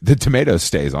leave the tomato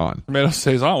stays on. Tomato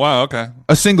stays on. Wow. Okay.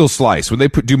 A single slice. When they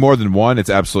do more than one, it's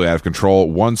absolutely out of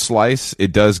control. One slice,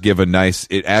 it does give it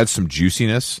adds some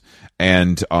juiciness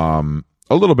and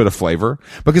a little bit of flavor,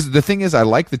 because the thing is, I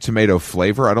like the tomato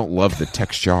flavor. I don't love the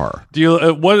texture. Do you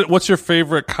what's your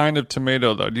favorite kind of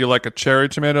tomato though? Do you like a cherry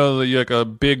tomato? Do you like a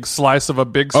big slice of a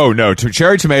big? Oh no,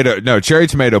 cherry tomato. No, cherry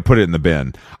tomato. Put it in the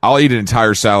bin. I'll eat an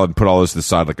entire salad and put all this to the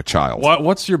side like a child.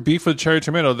 What's your beef with cherry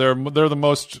tomato? They're the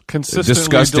most consistently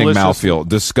disgusting delicious. mouthfeel.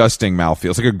 Disgusting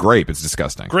mouthfeel. It's like a grape. It's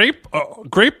disgusting. Grape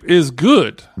is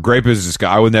good. Grape is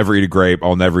disgusting. I would never eat a grape.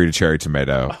 I'll never eat a cherry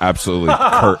tomato. Absolutely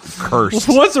cursed.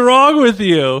 What's wrong with you?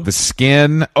 The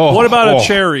skin. Oh, what about a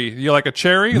cherry? You like a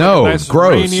cherry? No, like a nice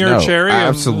gross. Rainier cherry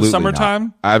absolutely in the summertime?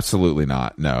 Not. Absolutely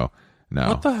not. No.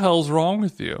 What the hell's wrong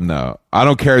with you? No, I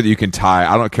don't care that you can tie.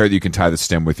 I don't care that you can tie the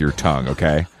stem with your tongue.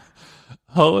 Okay.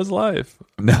 Hoe is life.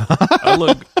 No,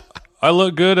 I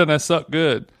look good and I suck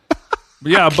good.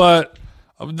 Yeah, but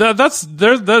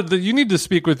you need to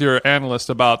speak with your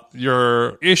analyst about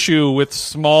your issue with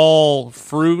small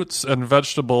fruits and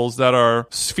vegetables that are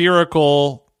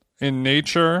spherical in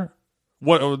nature.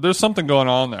 There's something going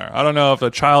on there. I don't know if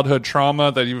a childhood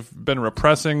trauma that you've been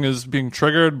repressing is being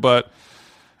triggered, but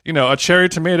a cherry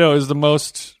tomato is the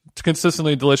most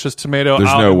consistently delicious tomato There's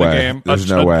out no in way. the game. There's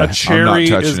no way. A cherry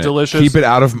is delicious. Keep it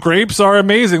out of. Grapes are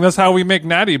amazing. That's how we make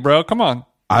natty, bro. Come on.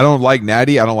 I don't like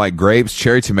natty. I don't like grapes.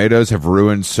 Cherry tomatoes have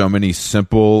ruined so many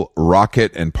simple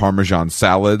rocket and Parmesan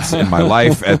salads in my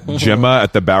life at Gemma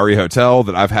at the Bowery Hotel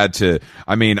that I've had to.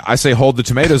 I say hold the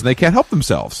tomatoes and they can't help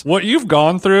themselves. What you've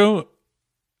gone through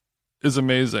is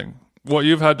amazing. What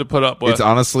you've had to put up with.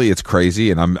 It's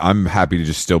crazy, and I'm happy to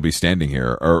just still be standing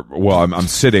here. I'm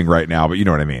sitting right now, but you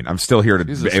know what I mean. I'm still here to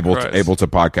be able to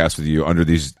podcast with you under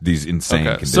these insane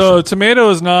conditions. So tomato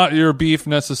is not your beef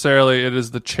necessarily. It is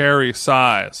the cherry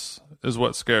size is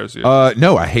what scares you.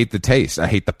 No, I hate the taste. I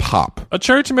hate the pop. A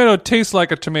cherry tomato tastes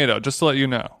like a tomato, just to let you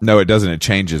know. No, it doesn't. It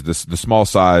changes. The small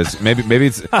size. Maybe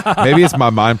it's my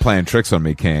mind playing tricks on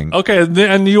me, King. Okay,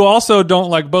 and you also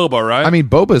don't like boba, right?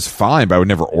 Boba's fine, but I would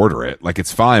never order it. Like,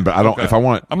 it's fine, but I don't. Okay. If I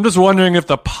want, I'm just wondering if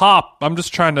the pop. I'm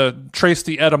just trying to trace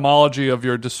the etymology of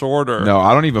your disorder. No,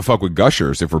 I don't even fuck with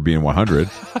gushers. If we're being 100.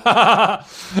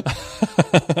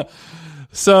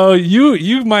 So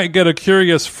you might get a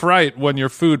curious fright when your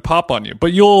food pop on you,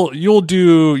 but you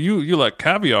like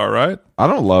caviar, right? I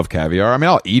don't love caviar.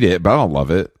 I'll eat it, but I don't love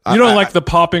it. You don't like the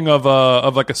popping of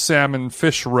like a salmon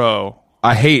fish roe.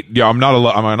 I hate. I'm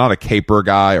not a caper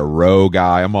guy, a roe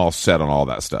guy. I'm all set on all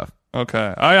that stuff.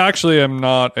 Okay, I actually am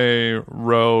not a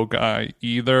roe guy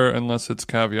either, unless it's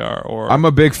caviar or. I'm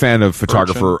a big fan of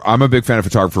photographer. I'm a big fan of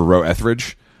photographer Roe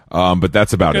Etheridge. But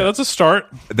that's about it. That's a start.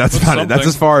 That's about it. That's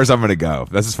as far as I'm going to go.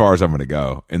 That's as far as I'm going to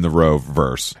go in the Roe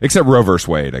verse, except Roe verse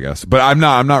Wade, I guess. But I'm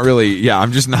not really. Yeah,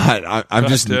 I'm just not. I'm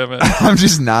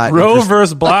just not. Roe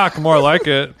verse Black, more like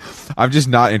it. I'm just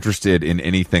not interested in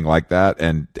anything like that.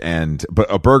 But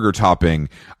a burger topping,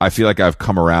 I feel like I've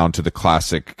come around to the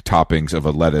classic toppings of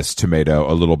a lettuce,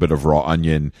 tomato, a little bit of raw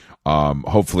onion.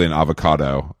 Hopefully an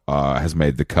avocado has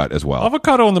made the cut as well.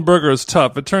 Avocado on the burger is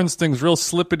tough. It turns things real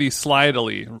slippity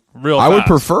slidily real fast. I would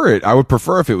prefer it. I would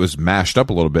prefer if it was mashed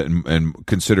up a little bit and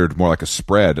considered more like a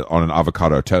spread on an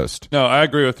avocado toast. No, I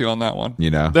agree with you on that one.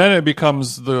 Then it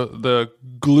becomes the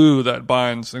glue that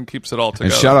binds and keeps it all together.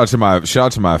 And shout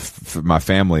out to my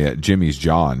family at Jimmy's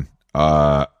John,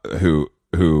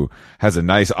 who has a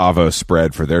nice avo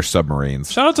spread for their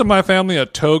submarines. Shout out to my family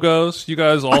at Togo's. You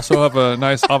guys also have a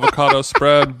nice avocado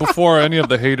spread before any of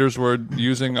the haters were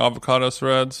using avocado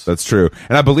spreads. That's true.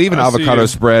 And I believe an avocado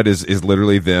spread is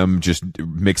literally them just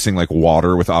mixing like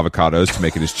water with avocados to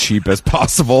make it as cheap as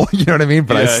possible. You know what I mean?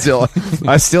 But yeah.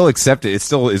 I still accept it. It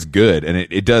still is good. And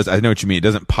it does. I know what you mean. It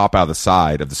doesn't pop out the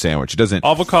side of the sandwich. It doesn't.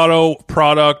 Avocado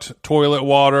product, toilet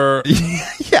water.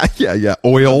 Yeah.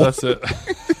 Oil. That's it.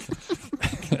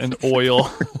 And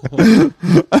oil.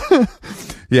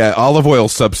 Yeah, olive oil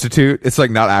substitute. It's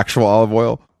like not actual olive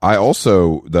oil. I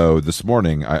also, though, this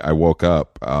morning I woke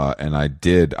up and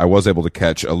I was able to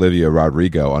catch Olivia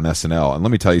Rodrigo on SNL. And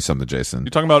let me tell you something, Jason. You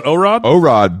talking about O-Rod?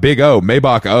 O-Rod, Big O,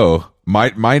 Maybach O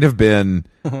might have been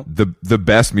the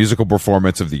best musical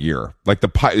performance of the year. Like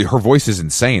her voice is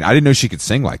insane. I didn't know she could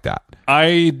sing like that.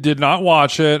 I did not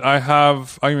watch it. I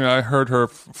heard her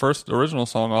first original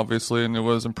song, obviously, and it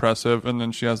was impressive. And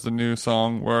then she has the new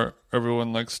song where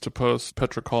everyone likes to post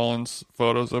Petra Collins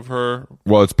photos of her.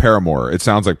 Well, it's Paramore. It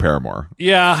sounds like Paramore.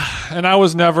 Yeah, and I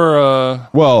was never a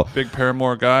big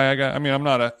Paramore guy. I'm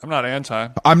not anti.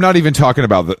 I'm not even talking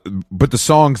about but the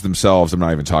songs themselves. I'm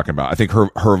not even talking about. I think her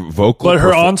vocal, but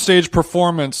her onstage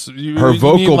performance, her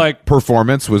vocal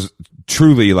performance was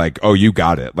truly like, oh, you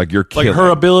got it. Like you're killing. Like her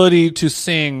ability to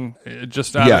sing,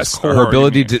 just at its core, her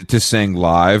ability to sing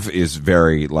live is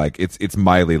very like it's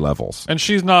Miley levels. And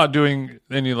she's not doing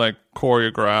any like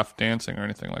choreographed dancing or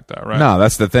anything like that, right? No,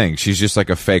 that's the thing. She's just like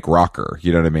a fake rocker.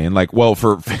 You know what I mean? Like, well,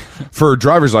 for a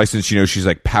driver's license, she's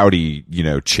like pouty,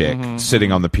 chick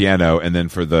sitting on the piano, and then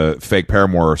for the fake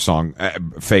Paramore song,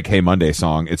 fake Hey Monday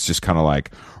song, it's just kind of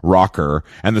like rocker.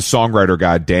 And the songwriter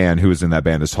guy Dan, who was in that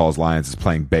band as Tall as Lions, is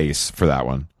playing bass for that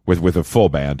one with a full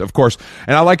band, of course.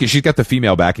 And I like it. She's got the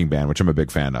female backing band, which I'm a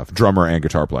big fan of, drummer and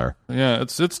guitar player. Yeah,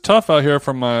 it's tough out here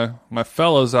for my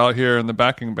fellas out here in the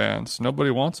backing bands.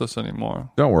 Nobody wants us anymore.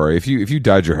 Don't worry. If you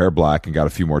dyed your hair black and got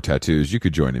a few more tattoos, you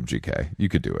could join MGK. You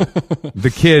could do it.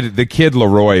 the kid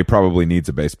Leroy probably needs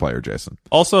a bass player, Jason.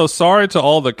 Also, sorry to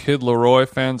all the Kid Leroy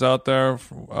fans out there.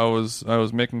 I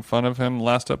was making fun of him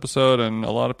last episode, and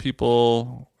a lot of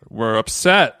people were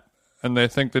upset. And they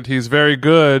think that he's very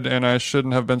good, and I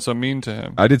shouldn't have been so mean to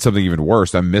him. I did something even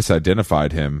worse. I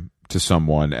misidentified him to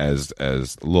someone as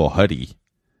Lil Huddy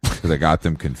because I got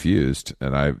them confused,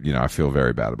 and I feel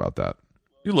very bad about that.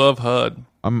 You love HUD.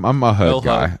 I'm a HUD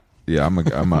guy. HUD. Yeah,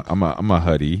 I'm a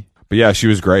Huddy. But yeah, she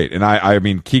was great, and I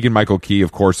mean Keegan Michael Key,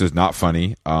 of course, is not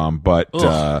funny. But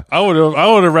I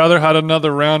would have rather had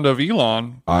another round of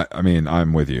Elon. I mean,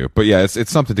 I'm with you, but yeah,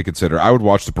 it's something to consider. I would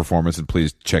watch the performance, and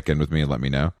please check in with me and let me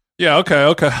know. Yeah,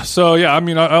 okay. So yeah, I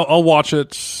mean, I'll watch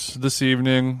it this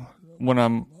evening when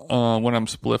I'm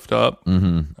spliffed up.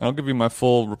 Mm-hmm. I'll give you my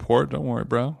full report. Don't worry,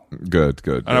 bro. Good.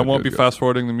 And I won't be fast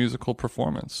forwarding the musical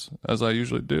performance as I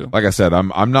usually do. Like I said,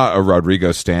 I'm not a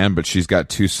Rodrigo stan, but she's got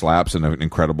 2 slaps and an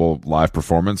incredible live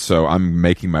performance. So I'm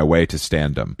making my way to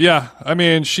standum. Yeah, I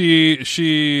mean, she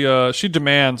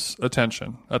demands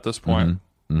attention at this point.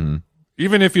 Mm-hmm. Mm-hmm.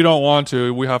 Even if you don't want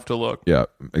to, we have to look. Yeah,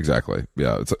 exactly.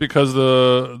 Yeah, it's because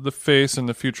the face and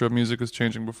the future of music is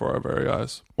changing before our very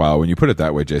eyes. Wow, when you put it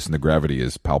that way, Jason, the gravity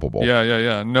is palpable.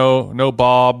 Yeah. No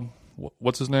Bob.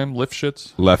 What's his name?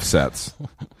 Lifshitz? Left sets.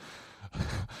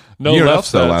 No left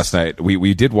sets. Though, last night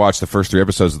we did watch the first 3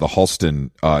 episodes of the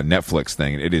Halston Netflix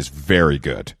thing, and it is very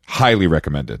good. Highly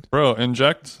recommended. Bro,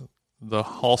 inject the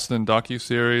Halston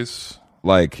docuseries.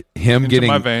 Like him into getting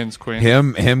my veins, Queen.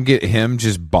 him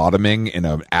just bottoming in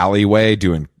an alleyway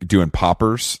doing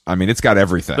poppers. I mean, it's got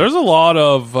everything. There's a lot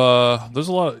of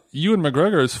Ewan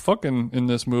McGregor is fucking in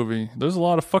this movie. There's a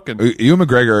lot of fucking. Ewan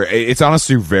McGregor, it's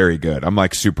honestly very good. I'm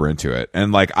like super into it,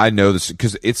 and like I know this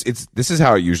because this is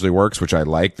how it usually works, which I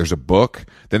like. There's a book,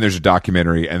 then there's a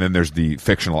documentary, and then there's the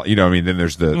fictional. You know what I mean? Then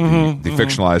there's the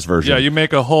fictionalized version. Yeah, you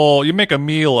make a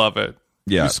meal of it.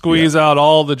 Yeah, you squeeze out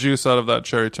all the juice out of that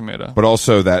cherry tomato. But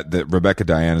also that Rebecca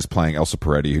Diane is playing Elsa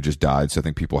Peretti, who just died. So I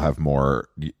think people have more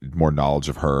knowledge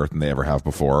of her than they ever have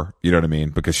before. You know what I mean?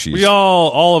 Because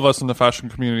all of us in the fashion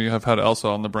community have had Elsa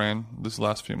on the brain these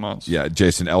last few months. Yeah,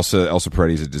 Jason, Elsa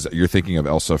Peretti's you're thinking of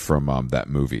Elsa from that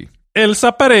movie.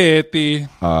 Elsa Peretti.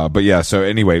 But yeah, so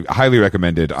anyway, highly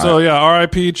recommended. So yeah,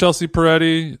 R.I.P. Chelsea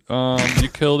Peretti. You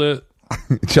killed it.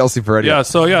 Chelsea Peretti. Yeah,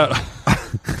 so yeah.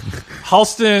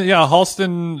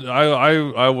 Halston,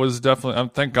 I was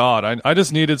definitely, thank God. I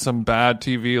just needed some bad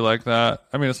TV like that.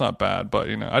 I mean, it's not bad, but,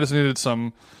 I just needed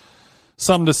something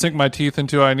to sink my teeth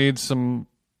into. I need some,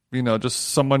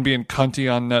 just someone being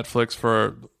cunty on Netflix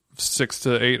for 6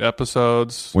 to 8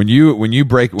 episodes. When you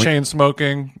break chain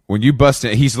smoking. When you bust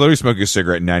in, he's literally smoking a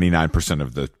cigarette 99%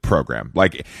 of the program.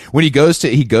 Like when he goes to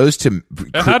it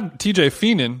had TJ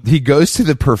Feenan. He goes to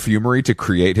the perfumery to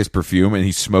create his perfume, and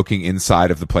he's smoking inside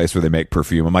of the place where they make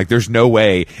perfume. I'm like, there's no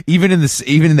way. Even in the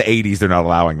 80s, they're not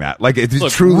allowing that. Like it's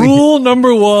truly rule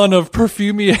number 1 of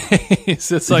perfumiers.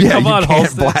 It's like, come on,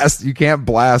 Halston. You can't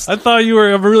blast. I thought you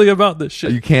were really about this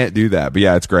shit. You can't do that. But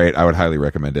yeah, it's great. I would highly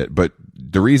recommend it. But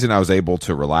the reason I was able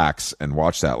to relax and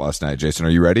watch that last night, Jason, are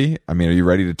you ready? I mean, are you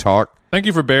ready to talk? Thank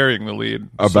you for burying the lead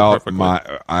about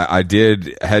I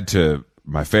did head to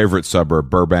my favorite suburb,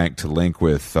 Burbank, to link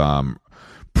with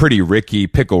Pretty Ricky,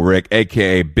 Pickle Rick,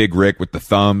 aka Big Rick with the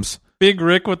thumbs. Big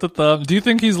Rick with the thumb. Do you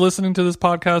think he's listening to this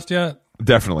podcast yet?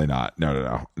 Definitely not.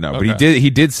 No. Okay. But he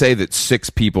did say that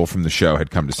 6 people from the show had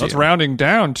come to see That's him. rounding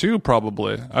down too,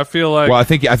 probably. I feel like. Well, I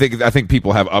think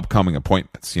people have upcoming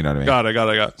appointments. You know what I mean? Got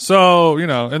it. So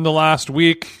in the last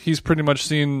week, he's pretty much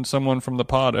seen someone from the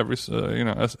pod every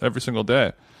single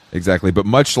day. Exactly. But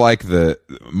much like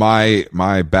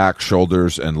my back,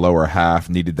 shoulders, and lower half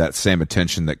needed that same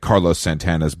attention that Carlos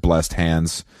Santana's blessed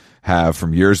hands have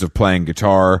from years of playing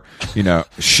guitar,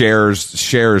 shares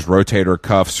rotator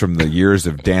cuffs from the years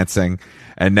of dancing,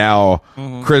 and now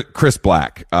Chris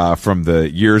Black from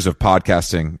the years of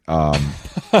podcasting.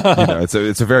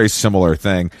 It's a very similar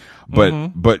thing.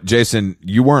 But Jason,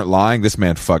 you weren't lying. This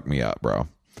man fucked me up, bro.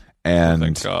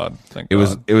 And thank God.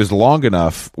 It was long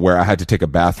enough where I had to take a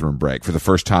bathroom break for the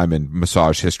first time in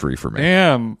massage history for me.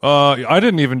 Damn, I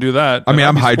didn't even do that. I mean,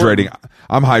 I'm hydrating.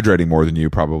 I'm hydrating more than you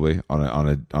probably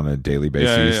on a daily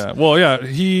basis. Yeah. Well, yeah.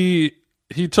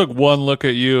 He took one look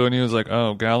at you and he was like,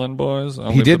 "Oh, Gallon boys."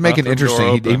 He did make an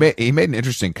interesting. He made an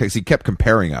interesting because he kept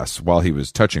comparing us while he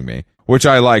was touching me, which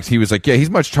I liked. He was like, "Yeah,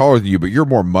 he's much taller than you, but you're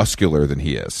more muscular than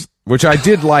he is." Which I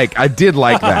did like. I did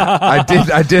like that.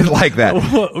 I did like that.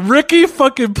 Ricky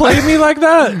fucking played me like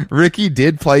that. Ricky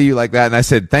did play you like that, and I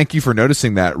said, "Thank you for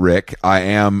noticing that, Rick." I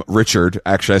am Richard.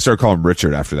 Actually, I started calling him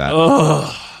Richard after that.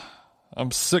 Ugh,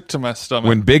 I'm sick to my stomach.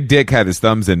 When Big Dick had his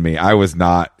thumbs in me, I was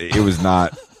not. It was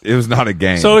not. It was not a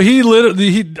game. So he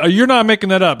literally. You're not making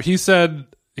that up. He said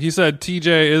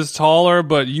TJ is taller,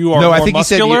 but you are more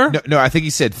muscular. He said. No, I think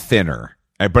he said thinner,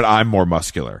 but I'm more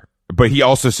muscular. But he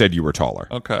also said you were taller.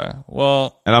 Okay.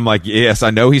 Well. And I'm like, yes, I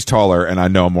know he's taller, and I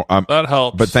know more. That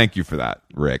helps. But thank you for that,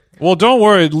 Rick. Well, don't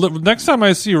worry. Next time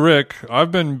I see Rick,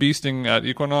 I've been beasting at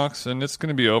Equinox, and it's going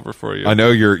to be over for you. I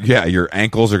know your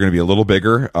ankles are going to be a little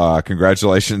bigger.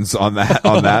 Congratulations on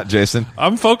that, Jason.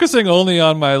 I'm focusing only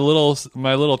on my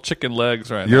little chicken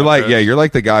legs right now. You're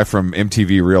like the guy from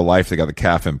MTV Real Life that got the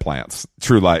calf implants.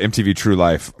 True Life, MTV True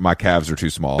Life. My calves are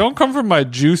too small. Don't come from my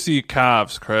juicy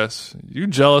calves, Chris. You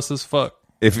jealous as fuck.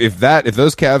 If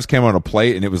those calves came on a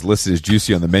plate and it was listed as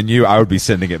juicy on the menu, I would be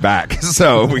sending it back.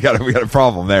 So we got a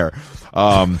problem there.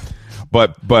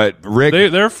 But Rick,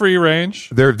 they're free range.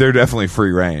 They're definitely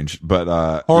free range,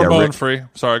 but hormone free.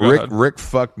 Sorry, go ahead. Rick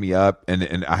fucked me up,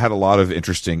 and I had a lot of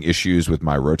interesting issues with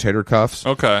my rotator cuffs.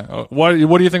 Okay, what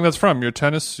do you think that's from? Your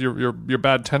tennis, your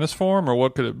bad tennis form, or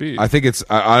what could it be? I think it's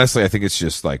honestly, I think it's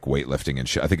just like weightlifting and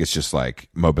shit. I think it's just like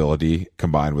mobility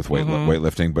combined with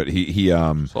weightlifting. But he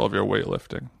it's all of your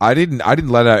weightlifting. I didn't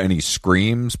let out any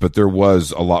screams, but there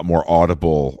was a lot more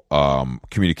audible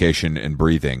communication and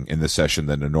breathing in this session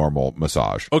than a normal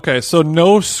massage. Okay, so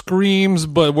no screams,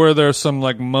 but were there some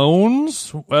like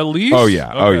moans at least? Oh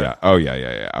yeah, okay. oh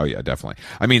yeah, definitely.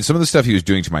 I mean, some of the stuff he was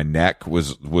doing to my neck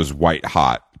was white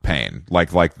hot pain, like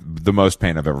the most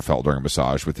pain I've ever felt during a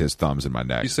massage with his thumbs in my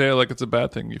neck. You say it like it's a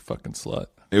bad thing, you fucking slut.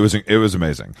 It was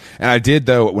amazing. And I did,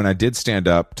 though, when I did stand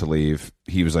up to leave,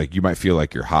 he was like, "You might feel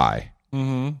like you're high."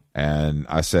 Mm-hmm. And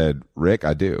I said, "Rick,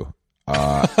 I do."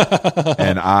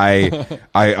 And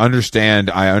I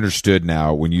understood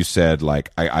now when you said like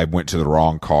I went to the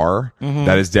wrong car. Mm-hmm.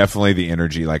 That is definitely the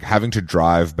energy. Like having to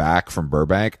drive back from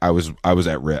Burbank, I was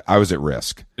at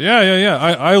risk.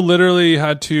 Yeah. I literally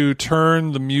had to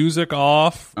turn the music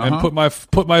off and put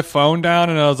my phone down,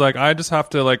 and I was like, I just have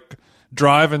to like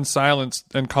drive in silence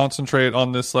and concentrate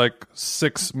on this like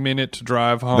 6-minute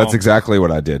drive home. That's exactly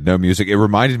what I did. No music. It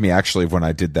reminded me actually of when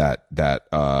I did that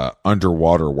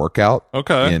underwater workout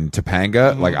in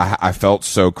Topanga. Mm-hmm. Like I felt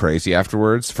so crazy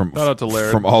afterwards from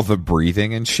all the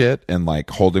breathing and shit and like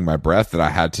holding my breath that I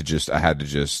had to just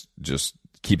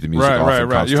keep the music off.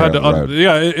 Right. You had to.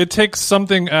 It takes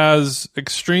something as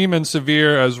extreme and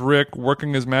severe as Rick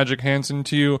working his magic hands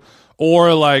into you,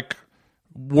 or like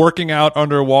working out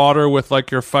underwater with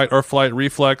like your fight or flight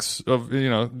reflex of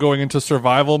going into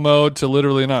survival mode to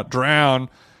literally not drown.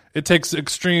 It takes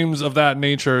extremes of that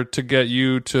nature to get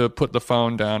you to put the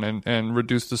phone down and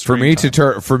reduce the screen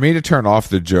time. For me to turn off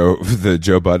the Joe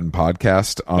Budden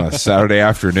podcast on a Saturday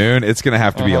afternoon, it's going to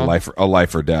have to be a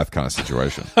life or death kind of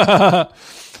situation.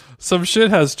 Some shit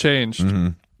has changed.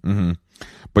 Mm-hmm.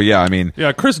 But yeah, I mean,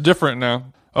 Chris different now.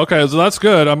 Okay, so that's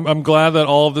good. I'm glad that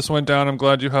all of this went down. I'm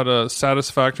glad you had a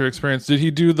satisfactory experience. Did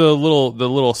he do the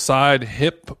little side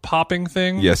hip popping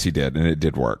thing? Yes, he did, and it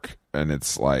did work. And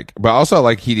it's like, but also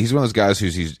like he's one of those guys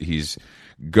he's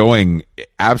going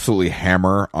absolutely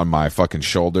hammer on my fucking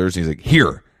shoulders. He's like,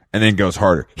 here, and then goes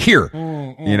harder here.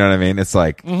 Mm-hmm. You know what I mean? It's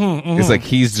like it's like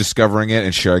he's discovering it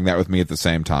and sharing that with me at the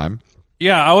same time.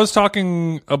 Yeah, I was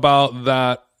talking about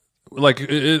that. Like,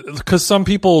 because some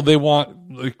people, they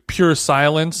want like pure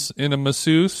silence in a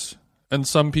masseuse, and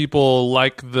some people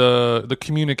like the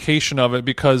communication of it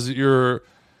because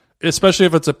especially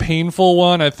if it's a painful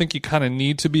one, I think you kind of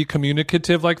need to be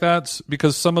communicative like that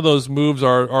because some of those moves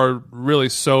are really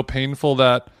so painful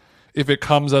that if it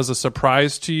comes as a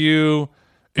surprise to you,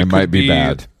 it might be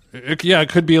bad. It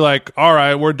could be like, all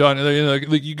right, we're done.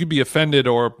 You could be offended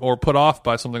or put off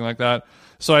by something like that.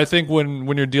 So I think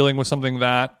when you're dealing with something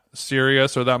that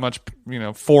serious or that much,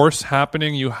 force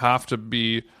happening, you have to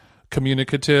be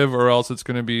communicative, or else it's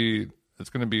going to be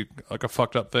like a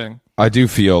fucked up thing. I do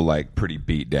feel like pretty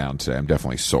beat down today. I'm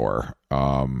definitely sore.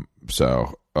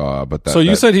 So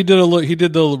you said he did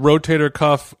the rotator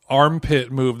cuff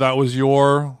armpit move. That was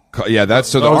your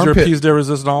that's the armpit, your piece de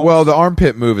resistance. Well, the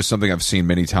armpit move is something I've seen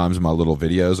many times in my little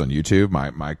videos on YouTube,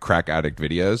 my crack addict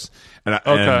videos.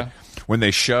 And when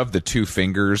they shove the two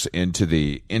fingers into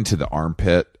the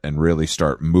armpit and really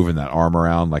start moving that arm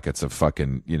around like it's a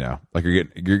fucking, like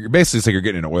you're basically, it's like you're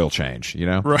getting an oil change,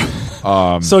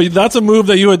 Right. So that's a move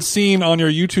that you had seen on your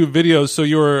YouTube videos. So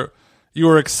you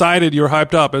were excited, you were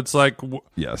hyped up. It's like,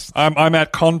 yes, I'm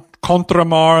at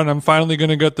Contramar and I'm finally going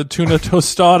to get the tuna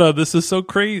tostada. This is so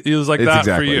crazy. It was like that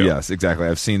exactly, for you. Yes, exactly.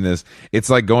 I've seen this. It's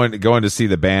like going to see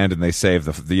the band and they save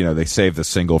they save the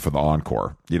single for the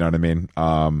encore. You know what I mean?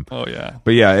 Oh yeah.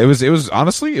 But yeah, it was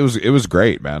honestly, it was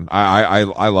great, man. I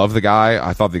love the guy.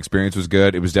 I thought the experience was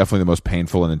good. It was definitely the most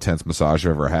painful and intense massage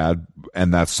I've ever had.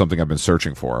 And that's something I've been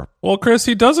searching for. Well, Chris,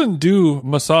 he doesn't do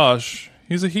massage.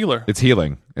 He's a healer. It's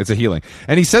healing. It's a healing.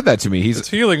 And he said that to me. It's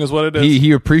healing is what it is.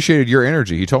 He appreciated your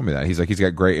energy. He told me that. He's like, he's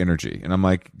got great energy. And I'm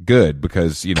like, good,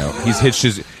 because, he's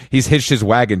hitched his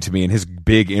wagon to me, and his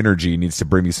big energy needs to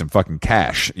bring me some fucking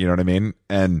cash. You know what I mean?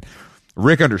 And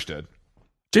Rick understood.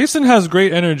 Jason has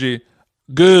great energy.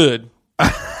 Good.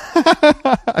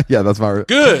 Yeah, that's my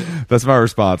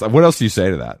response. What else do you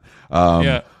say to that?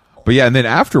 Yeah. But yeah, and then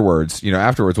afterwards,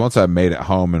 once I made it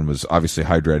home and was obviously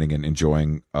hydrating and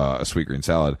enjoying a sweet green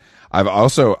salad, I've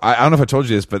also, I don't know if I told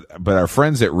you this, but our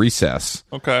friends at Recess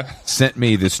sent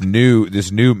me this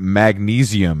new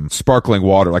magnesium sparkling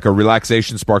water, like a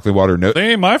relaxation sparkling water. No,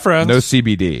 they ain't my friends. No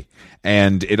CBD.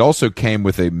 And it also came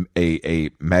with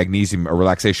a magnesium, a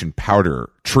relaxation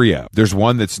powder trio. There's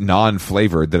one that's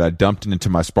non-flavored that I dumped into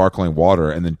my sparkling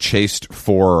water and then chased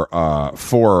for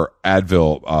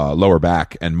Advil lower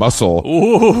back and muscle.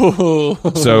 Ooh.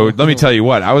 So let me tell you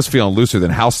what, I was feeling looser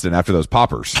than Houston after those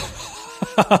poppers.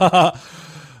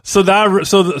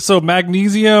 So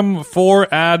magnesium, 4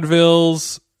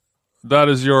 Advils. That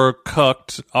is your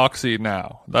cucked oxy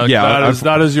now.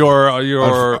 That is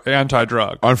your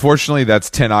anti-drug. Unfortunately,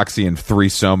 that's 10 oxy and 3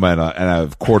 soma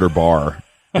and a quarter bar.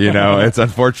 It's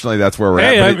unfortunately that's where we're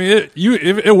at. Hey, I mean,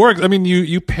 it works. I mean,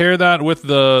 you pair that with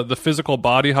the physical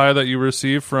body high that you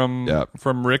receive from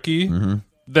Ricky. Mm-hmm.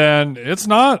 Then it's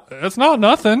not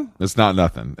nothing. It's not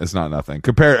nothing.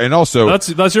 Compare, and also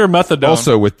that's your methadone.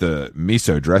 Also with the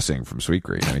miso dressing from Sweet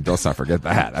Green. I mean, let's not forget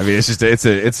that. I mean,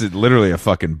 it's literally a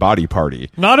fucking body party.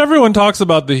 Not everyone talks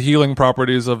about the healing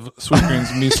properties of Sweet Green's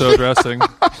miso dressing.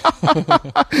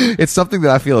 It's something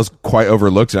that I feel is quite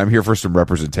overlooked, and I'm here for some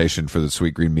representation for the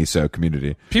Sweet Green miso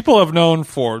community. People have known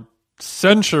for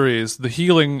centuries the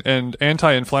healing and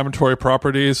anti-inflammatory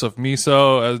properties of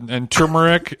miso and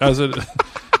turmeric as it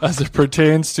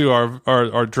pertains to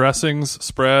our dressings,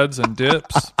 spreads, and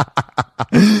dips.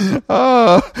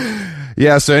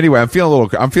 Yeah. So anyway, I'm feeling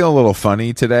a little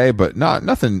funny today, but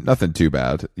nothing too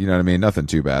bad. You know what I mean? Nothing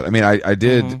too bad. I mean, I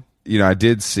did. Mm-hmm. I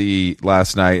did see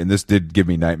last night, and this did give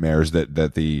me nightmares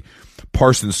that the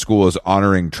Parsons School is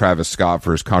honoring Travis Scott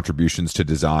for his contributions to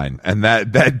design, and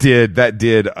that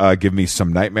did give me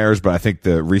some nightmares. But I think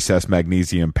the Recess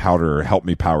magnesium powder helped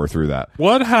me power through that.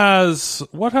 What has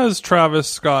Travis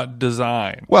Scott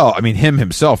designed? Well, I mean,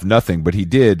 himself, nothing, but he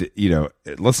did.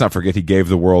 Let's not forget he gave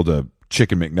the world a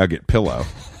Chicken McNugget pillow.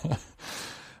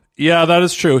 Yeah, that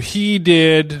is true. He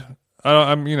did.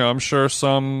 I'm sure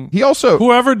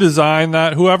whoever designed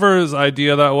that, whoever's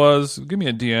idea that was, give me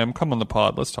a DM, come on the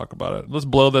pod, let's talk about it. Let's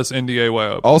blow this NDA way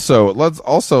up. Let's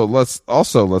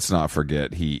not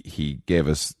forget he gave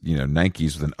us,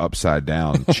 Nikes with an upside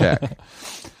down check.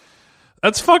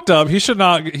 That's fucked up.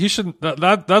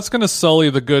 That's going to sully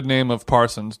the good name of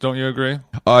Parsons. Don't you agree?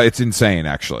 It's insane,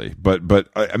 actually. But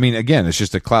I mean, again, it's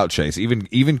just a clout chase.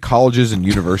 Even colleges and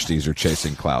universities are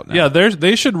chasing clout now. Yeah,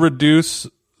 they should reduce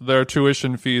their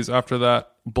tuition fees after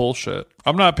that bullshit.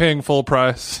 I'm not paying full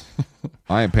price.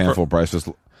 I ain't paying full price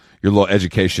for your little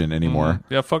education anymore.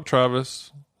 Yeah, fuck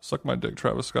Travis. Suck my dick,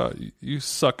 Travis Scott. You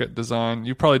suck at design.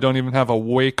 You probably don't even have a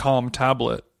Wacom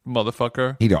tablet,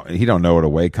 motherfucker. He don't know what a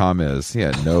Wacom is. He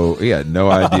had no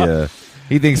idea.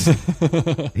 He thinks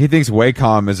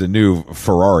Wacom is a new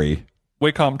Ferrari.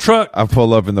 Wacom truck. I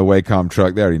pull up in the Wacom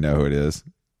truck. They already know who it is.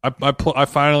 I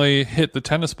finally hit the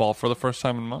tennis ball for the first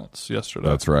time in months yesterday.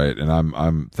 That's right. And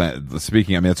I'm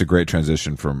speaking. I mean, it's a great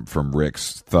transition from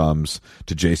Rick's thumbs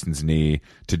to Jason's knee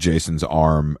to Jason's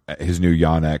arm, his new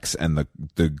Yonex, and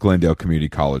the Glendale Community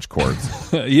College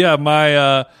courts.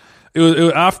 Yeah, it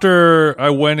was after I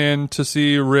went in to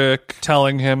see Rick,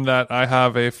 telling him that I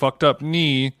have a fucked up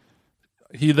knee.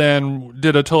 He then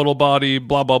did a total body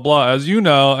blah blah blah, as you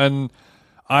know, and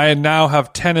I now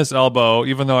have tennis elbow,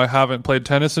 even though I haven't played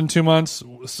tennis in 2 months.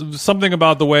 Something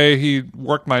about the way he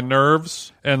worked my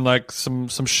nerves and like some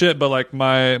shit, but like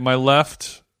my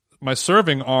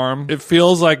serving arm, it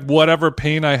feels like whatever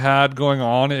pain I had going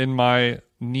on in my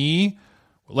knee,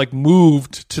 like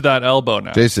moved to that elbow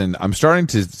now. Jason, I'm starting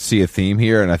to see a theme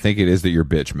here, and I think it is that you're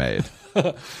bitch made.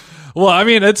 Well, I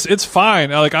mean, it's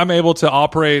fine. Like, I'm able to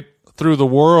operate through the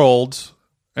world.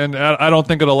 And I don't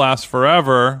think it'll last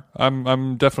forever.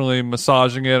 I'm definitely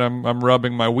massaging it. I'm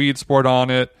rubbing my weed sport on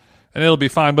it, and it'll be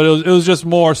fine. But it was just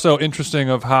more so interesting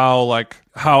of how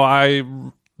I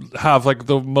have like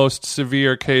the most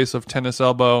severe case of tennis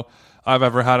elbow I've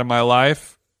ever had in my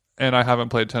life, and I haven't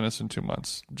played tennis in 2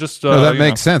 months. Just no, that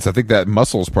makes sense. I think that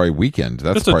muscle's probably weakened.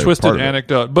 That's just a twisted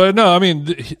anecdote. But no, I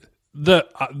mean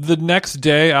the next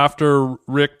day after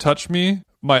Rick touched me,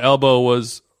 my elbow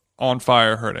was on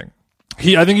fire, hurting.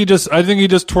 I think he just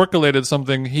twerkulated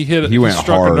something. He struck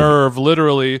hard. A nerve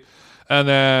literally, and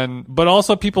then. But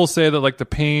also, people say that like the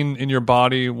pain in your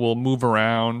body will move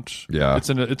around. Yeah, it's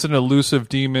an elusive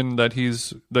demon that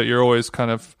you're always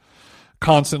kind of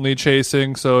constantly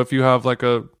chasing. So if you have like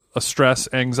a stress,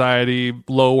 anxiety,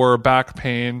 lower back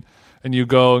pain, and you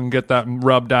go and get that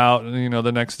rubbed out, and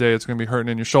the next day it's going to be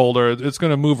hurting in your shoulder. It's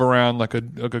going to move around like a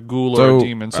ghoul or a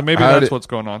demon. So maybe that's what's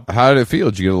going on. How did it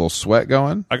feel? Did you get a little sweat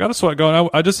going? I got a sweat going.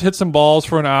 I just hit some balls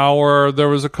for an hour. There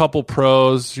was a couple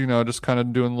pros, just kind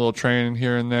of doing a little training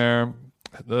here and there.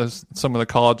 Some of the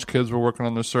college kids were working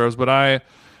on their serves, but I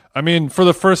mean, for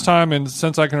the first time and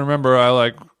since I can remember, I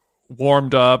like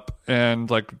warmed up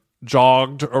and like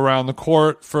jogged around the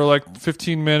court for like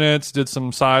 15 minutes, did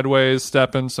some sideways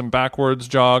stepping, some backwards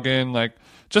jogging, like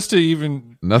just to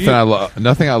even nothing I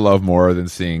love more than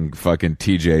seeing fucking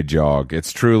TJ jog.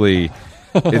 It's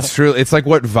like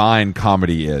what Vine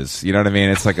comedy is. You know what I mean?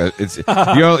 It's like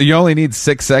you only need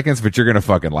 6 seconds, but you're gonna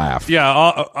fucking laugh.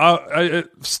 Yeah,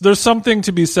 there's something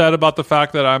to be said about the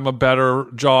fact that I'm a better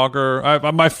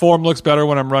jogger. My form looks better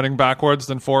when I'm running backwards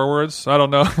than forwards. I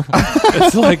don't know.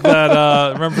 It's like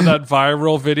that. Remember that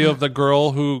viral video of the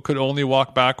girl who could only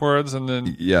walk backwards, and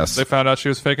then they found out she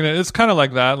was faking it. It's kind of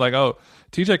like that. Like, oh,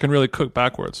 TJ can really cook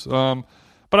backwards.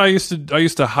 But I used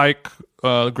to hike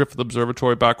Griffith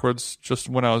Observatory backwards just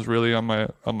when I was really on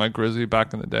my Grizzly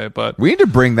back in the day. But we need to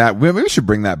bring that. Maybe we should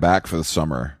bring that back for the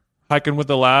summer. Hiking with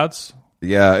the lads.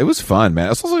 Yeah, it was fun,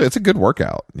 man. It's a good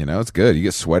workout. It's good. You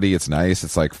get sweaty. It's nice.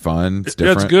 It's like fun. It's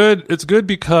different. It's good. It's good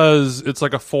because it's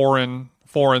like a foreign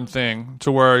thing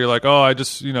to where you're like, oh, I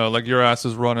just like your ass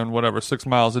is running whatever 6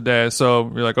 miles a day, so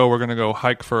you're like, oh, we're gonna go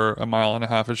hike for a mile and a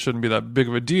half. It shouldn't be that big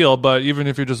of a deal. But even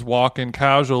if you're just walking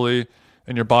casually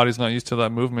and your body's not used to that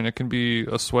movement, it can be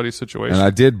a sweaty situation. And I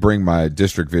did bring my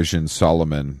District Vision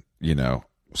Solomon,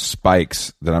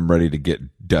 spikes that I'm ready to get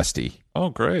dusty. Oh,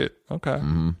 great. Okay.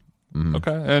 Mm-hmm. Mm-hmm.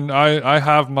 Okay. And I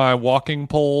have my walking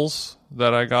poles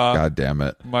that I got. God damn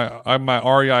it. My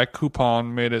REI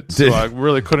coupon made it so I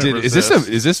really couldn't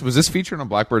resist. Was this featured on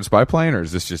Blackbird Spy Plane, or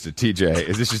is this just a TJ?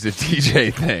 Is this just a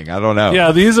TJ thing? I don't know.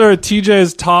 Yeah, these are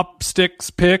TJ's top sticks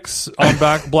picks on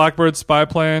Blackbird Spy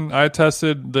Plane. I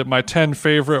tested my 10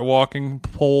 favorite walking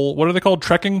pole. What are they called?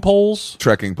 Trekking poles?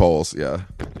 Trekking poles, yeah.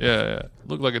 Yeah.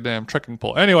 Look like a damn trekking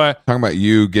pole. Anyway, talking about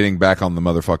you getting back on the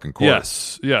motherfucking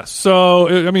court. Yes. So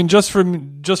I mean, just for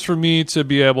me to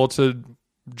be able to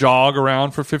jog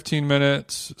around for 15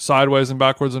 minutes, sideways and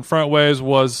backwards and front ways,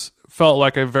 felt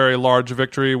like a very large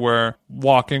victory. Where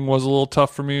walking was a little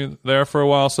tough for me there for a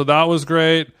while, so that was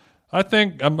great. I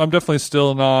think I'm definitely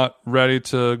still not ready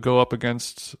to go up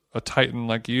against a titan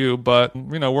like you, but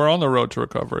we're on the road to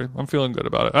recovery. I'm feeling good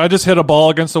about it. I just hit a ball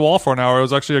against the wall for an hour. It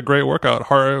was actually a great workout.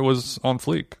 Heart was on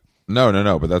fleek.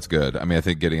 No, but that's good. I mean, I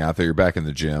think getting out there, you're back in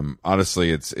the gym.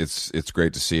 Honestly, it's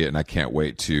great to see it, and I can't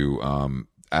wait to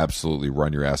absolutely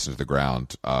run your ass into the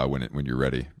ground when you're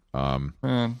ready.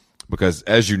 Because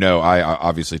as you know, I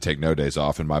obviously take no days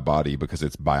off, and my body, because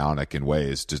it's bionic in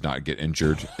ways, does not get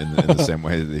injured in the same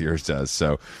way that yours does.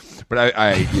 So, but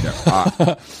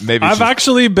maybe I've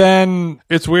actually been.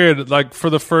 It's weird. Like for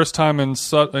the first time in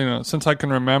since I can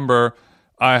remember,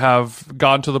 I have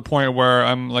gotten to the point where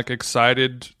I'm like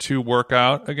excited to work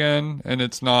out again, and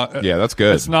it's not. Yeah, that's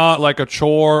good. It's not like a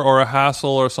chore or a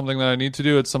hassle or something that I need to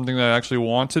do. It's something that I actually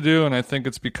want to do, and I think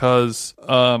it's because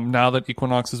now that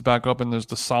Equinox is back open, there's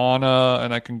the sauna,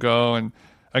 and I can go and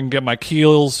I can get my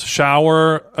Kiehl's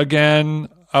shower again.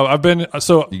 I've been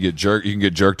so you can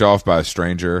get jerked off by a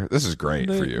stranger. This is great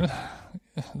for you.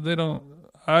 They don't.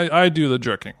 I do the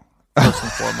jerking first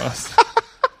and foremost.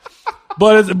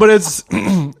 But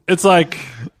it's like,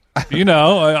 you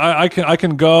know, I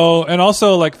can go, and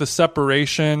also like the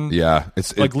separation. Yeah,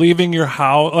 it's like leaving your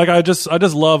house. Like I just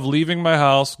love leaving my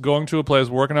house, going to a place,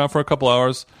 working out for a couple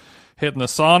hours, hitting the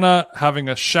sauna, having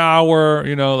a shower.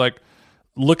 You know, like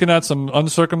looking at some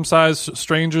uncircumcised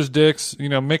strangers' dicks. You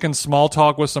know, making small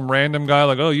talk with some random guy.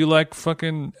 Like, oh, you like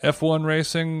fucking F1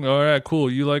 racing? All right, cool.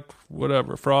 You like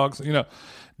whatever frogs? You know.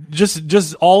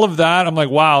 Just all of that, I'm like,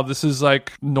 wow, this is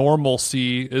like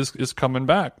normalcy is coming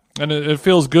back, and it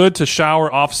feels good to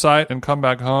shower offsite and come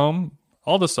back home.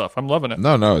 All this stuff, I'm loving it.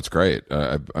 No, it's great.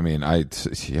 I mean,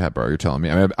 yeah, bro, you're telling me.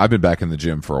 I mean, I've been back in the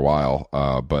gym for a while,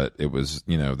 but it was,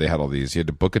 you know, they had all these. You had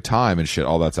to book a time and shit.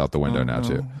 All that's out the window now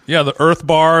too. Yeah, the Earth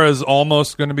Bar is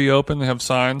almost going to be open. They have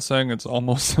signs saying it's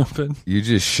almost open. You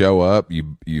just show up.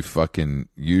 You fucking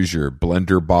use your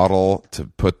blender bottle to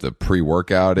put the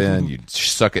pre-workout in. You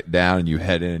suck it down and you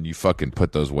head in and you fucking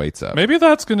put those weights up. Maybe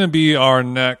that's going to be our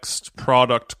next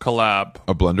product collab.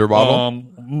 A blender bottle.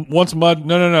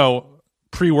 No.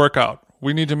 Pre-workout.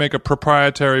 We need to make a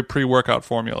proprietary pre-workout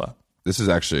formula. This is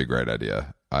actually a great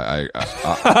idea. I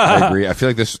agree. I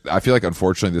feel like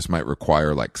unfortunately this might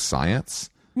require like science.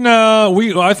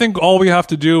 No, I think all we have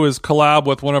to do is collab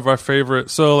with one of our favorite.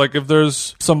 So like if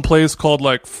there's some place called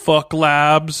like Fuck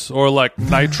Labs or like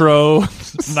Nitro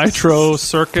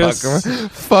Circus.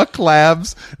 Fuck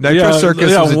Labs. Nitro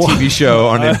Circus was a TV show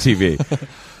on MTV.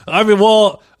 I mean,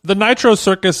 well, the Nitro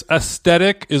Circus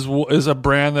aesthetic is a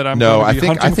brand that I'm going to be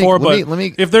hunting for. But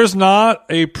if there's not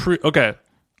a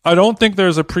I don't think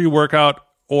there's a pre-workout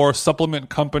or supplement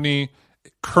company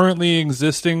currently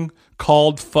existing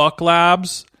called Fuck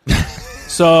Labs.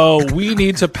 So we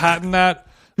need to patent that.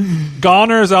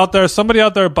 Goners out there, somebody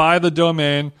out there, buy the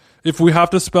domain. If we have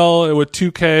to spell it with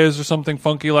 2 Ks or something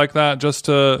funky like that,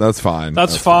 that's fine.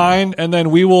 That's fine. And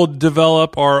then we will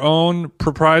develop our own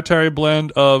proprietary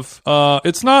blend of.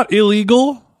 It's not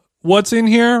illegal what's in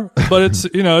here, but it's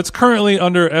it's currently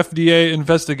under FDA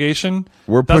investigation.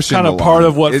 We're That's pushing kind of part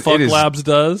of what Fuck Labs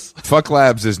does. Fuck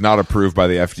Labs is not approved by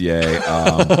the FDA.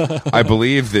 I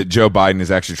believe that Joe Biden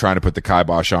is actually trying to put the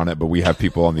kibosh on it, but we have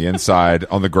people on the inside,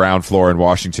 on the ground floor in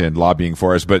Washington, lobbying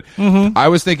for us. But I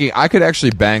was thinking I could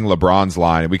actually bang LeBron's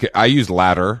line. I use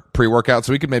Ladder pre-workout,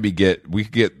 so we could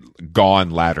get Gone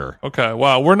Ladder. Okay,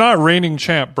 wow, we're not reigning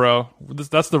champ, bro.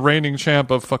 That's the reigning champ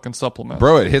of fucking supplements.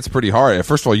 Bro, it hits pretty hard.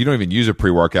 First of all, you don't even use a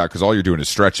pre-workout because all you're doing is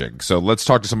stretching. So let's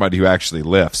talk to somebody who actually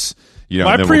lifts.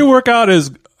 My pre-workout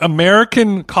is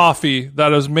American coffee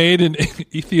that is made in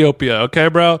Ethiopia. Okay,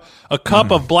 bro? A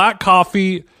cup of black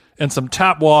coffee and some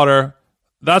tap water.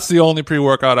 That's the only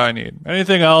pre-workout I need.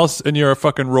 Anything else, and you're a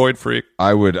fucking roid freak.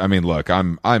 Look,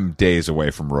 I'm days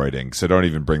away from roiding, so don't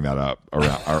even bring that up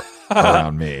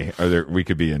around me. We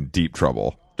could be in deep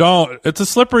trouble. Don't. It's a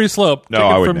slippery slope. No,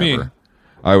 I would never.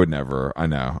 I would never. I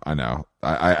know.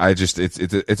 I just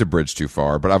it's a bridge too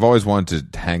far. But I've always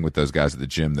wanted to hang with those guys at the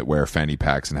gym that wear fanny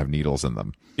packs and have needles in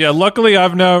them. Yeah, luckily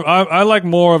I like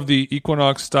more of the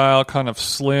Equinox style, kind of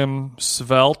slim,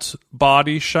 svelte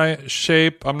body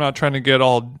shape. I'm not trying to get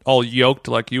all yoked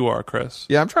like you are, Chris.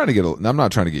 Yeah, I'm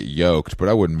not trying to get yoked, but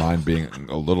I wouldn't mind being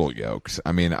a little yoked.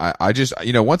 I mean, I just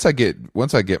once I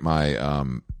get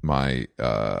my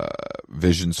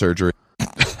vision surgery.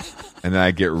 And then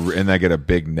I get a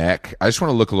big neck. I just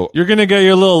want to look a little. You're gonna get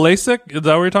your little LASIK? Is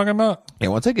that what you're talking about? Yeah,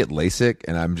 once I get LASIK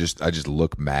and I just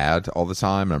look mad all the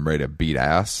time and I'm ready to beat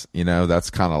ass.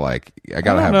 That's kind of like I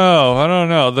don't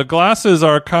know. The glasses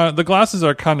are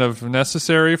kind of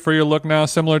necessary for your look now.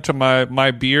 Similar to my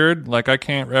beard. Like I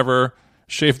can't ever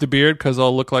shave the beard because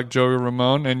I'll look like Joey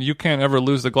Ramone, and you can't ever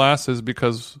lose the glasses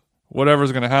because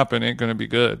whatever's going to happen ain't going to be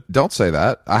good. Don't say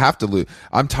that. I have to lose.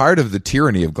 I'm tired of the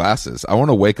tyranny of glasses. I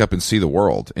want to wake up and see the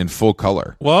world in full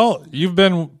color. Well, you've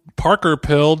been Parker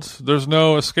pilled. There's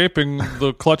no escaping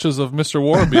the clutches of Mr.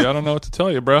 Warby. I don't know what to tell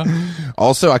you, bro.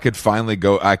 Also, I could finally,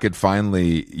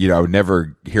 I would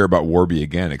never hear about Warby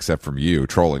again except from you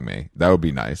trolling me. That would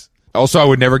be nice. Also, I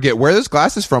would never get where are those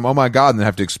glasses from. Oh my God. And then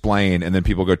have to explain. And then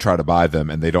people go try to buy them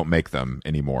and they don't make them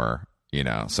anymore.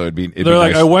 So it'd be like,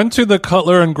 nice. I went to the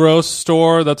Cutler and Gross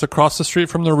store that's across the street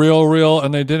from the Real,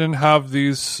 and they didn't have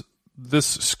these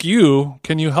this SKU.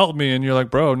 Can you help me? And you're like,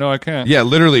 bro, no, I can't. Yeah,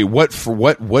 literally. What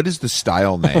is the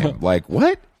style name? Like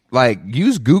what? Like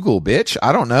use Google, bitch.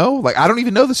 I don't know. Like I don't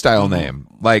even know the style name.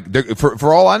 Like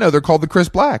for all I know, they're called the Chris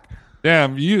Black.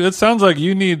 Damn, it sounds like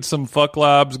you need some Fuck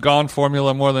Labs Gone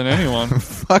formula more than anyone.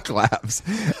 Fuck Labs.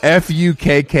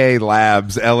 FUKK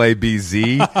Labs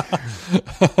LABZ.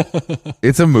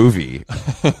 It's a movie.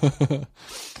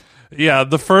 Yeah,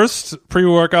 the first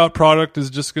pre-workout product is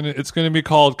just gonna be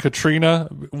called Katrina.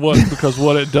 Because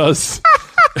what it does,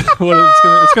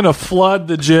 it's gonna flood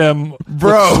the gym,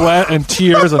 bro, with sweat and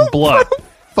tears and blood.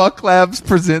 Fuck Labs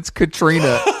presents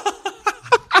Katrina.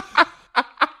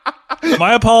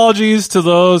 My apologies to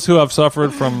those who have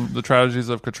suffered from the tragedies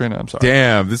of Katrina. I'm sorry.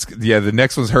 Damn, the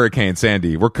next one's Hurricane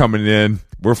Sandy. We're coming in.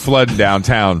 We're flooding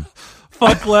downtown.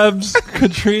 Fuck Labs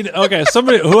Katrina. Okay,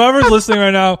 whoever's listening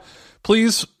right now,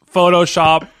 please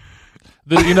Photoshop.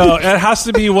 It has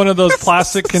to be one of those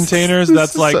plastic containers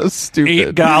that's like so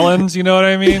 8 gallons. You know what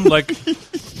I mean? Like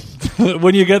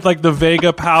when you get like the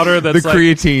Vega powder that's the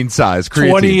creatine like size,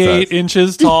 28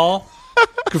 inches tall.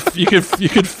 You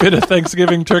could fit a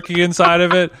Thanksgiving turkey inside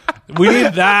of it. We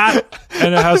need that,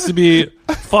 and it has to be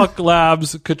Fuck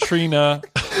Labs Katrina.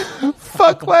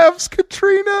 Fuck Labs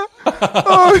Katrina.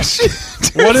 Oh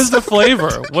shit! What is the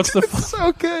flavor? What's the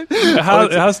so good? It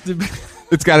has to be.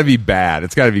 It's got to be bad.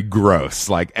 It's got to be gross,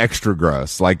 like extra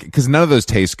gross, like because none of those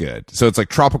taste good. So it's like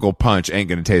tropical punch ain't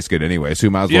gonna taste good anyway. So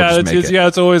you might as well just make it. Yeah,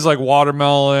 it's always like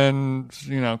watermelon,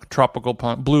 tropical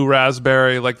punch, blue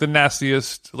raspberry, like the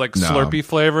nastiest, like Slurpee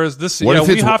flavors.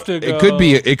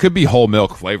 It could be whole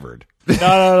milk flavored.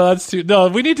 No, that's too. No,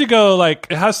 we need to go like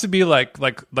it has to be like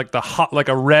the hot, like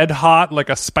a red hot, like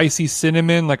a spicy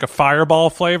cinnamon, like a fireball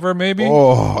flavor, maybe.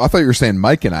 Oh, I thought you were saying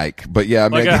Mike and Ike, but yeah, I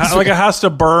mean, like it has to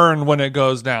burn when it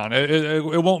goes down.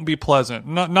 It won't be pleasant.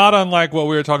 Not unlike what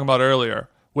we were talking about earlier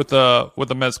with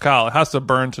the mezcal. It has to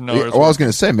burn to know. Well, I was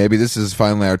going to say maybe this is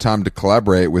finally our time to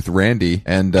collaborate with Randy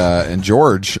and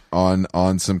George on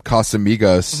some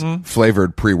Casamigos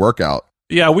flavored pre-workout.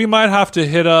 Yeah, we might have to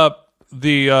hit up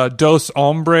the Dos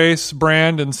Hombres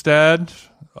brand instead.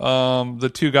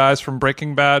 The two guys from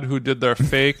Breaking Bad who did their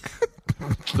fake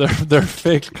their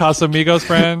fake Casamigos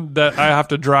brand that I have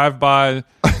to drive by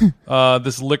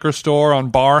this liquor store on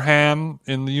Barham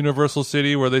in the Universal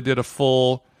City where they did a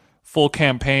full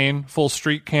campaign, full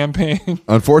street campaign.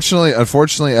 Unfortunately,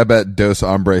 I bet Dos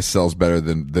Hombres sells better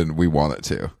than we want it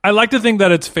to. I like to think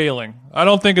that it's failing. I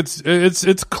don't think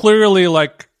it's clearly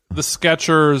like the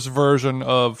Skechers version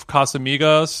of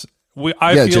Casamigos.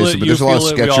 I feel Jason, it. But You there's a lot feel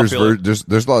of it. We all Skechers. feel it.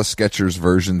 There's a lot of Skechers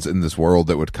versions in this world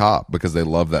that would cop because they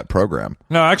love that program.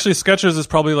 No, actually, Skechers is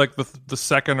probably like the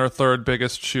second or third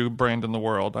biggest shoe brand in the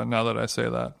world. Now that I say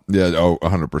that, yeah,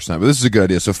 100%. But this is a good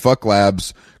idea. So, Fuck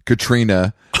Labs,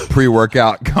 Katrina,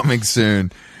 pre-workout coming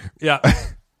soon. Yeah,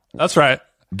 that's right.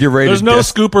 Get ready. There's no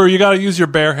scooper. You got to use your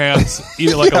bare hands. Eat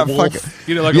it like a wolf.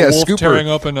 Eat it like a wolf scooper. tearing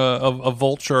open a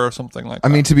vulture or something like that.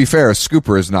 I mean, to be fair, a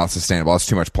scooper is not sustainable. It's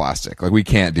too much plastic. Like we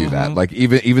can't do that. Like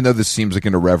even though this seems like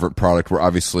an irreverent product, we're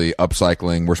obviously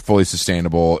upcycling. We're fully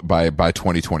sustainable by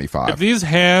 2025. If these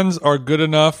hands are good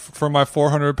enough for my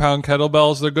 400-pound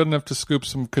kettlebells, they're good enough to scoop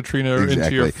some Katrina into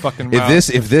your fucking mouth.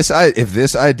 If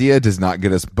this idea does not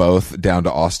get us both down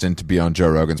to Austin to be on Joe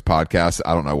Rogan's podcast,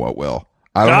 I don't know what will.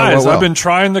 Guys, I've been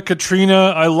trying the Katrina.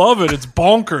 I love it. It's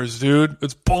bonkers, dude.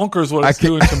 It's bonkers what it's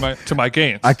doing to my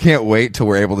gains. I can't wait till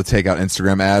we're able to take out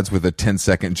Instagram ads with a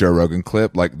 10-second Joe Rogan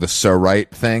clip, like the so right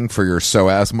thing for your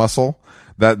psoas muscle.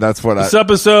 That's what This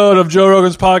episode of Joe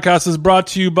Rogan's podcast is brought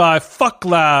to you by Fuck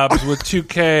Labs with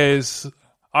 2Ks.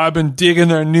 I've been digging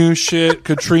their new shit,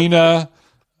 Katrina.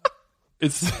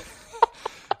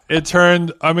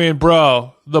 I mean,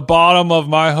 bro, the bottom of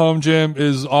my home gym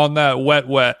is on that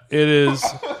wet. It is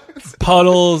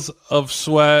puddles of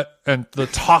sweat and the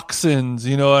toxins,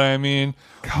 you know what I mean?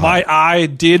 God. My eye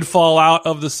did fall out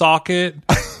of the socket,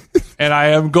 and I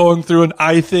am going through an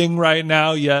eye thing right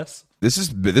now, yes. This is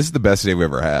the best day we've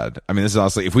ever had. I mean, this is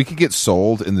honestly, if we could get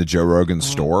sold in the Joe Rogan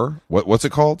store, what's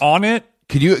it called? On it?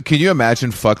 Can you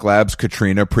imagine Fuck Labs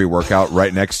Katrina pre-workout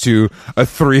right next to a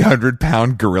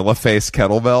 300-pound gorilla face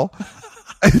kettlebell?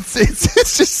 It's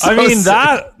just so sick.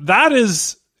 that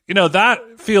is, that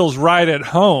feels right at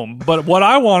home. But what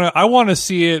I want to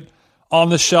see it on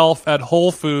the shelf at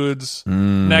Whole Foods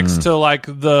next to like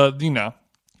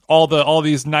all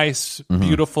these nice,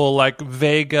 beautiful like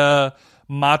Vega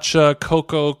matcha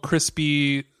cocoa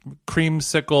crispy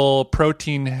creamsicle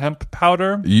protein hemp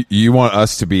powder. You want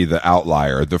us to be the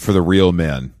outlier, for the real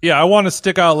men. Yeah, I want to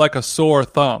stick out like a sore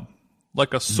thumb.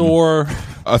 like a sore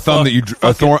A thumb that you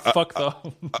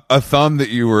a thumb that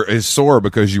you were is sore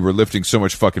because you were lifting so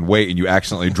much fucking weight and you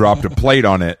accidentally dropped a plate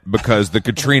on it because the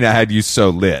Katrina had you so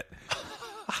lit.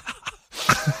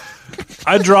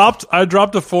 I dropped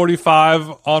a 45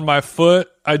 on my foot.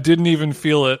 I didn't even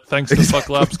feel it thanks to Fuck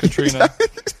Labs Katrina.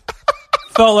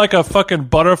 Felt like a fucking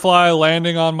butterfly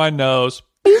landing on my nose.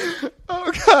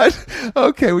 Oh God.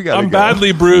 Okay, we got. I'm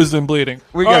badly bruised and bleeding.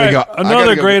 We gotta go.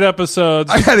 Another great episode.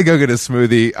 I gotta go get a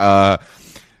smoothie.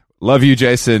 Love you,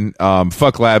 Jason.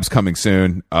 Fuck Labs coming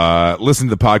soon. Listen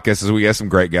to the podcast as we get some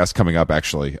great guests coming up.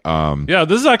 Actually, yeah,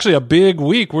 this is actually a big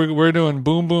week. We're doing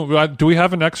boom boom. Do we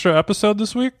have an extra episode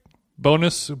this week?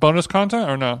 Bonus content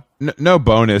or no? No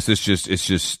bonus. It's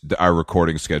just our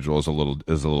recording schedule is a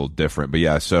little different. But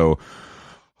yeah, so.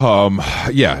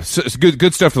 Yeah, so it's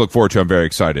good stuff to look forward to. I'm very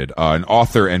excited. An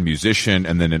author and musician,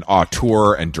 and then an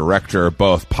auteur and director,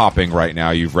 both popping right now.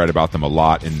 You've read about them a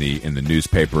lot in the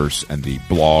newspapers and the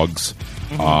blogs.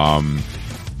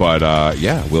 But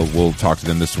yeah, we'll talk to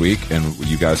them this week, and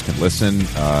you guys can listen.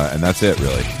 And that's it,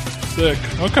 really. Sick.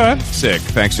 Okay. Sick.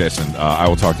 Thanks, Jason. I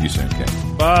will talk to you soon. Okay.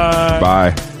 Bye.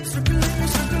 Bye.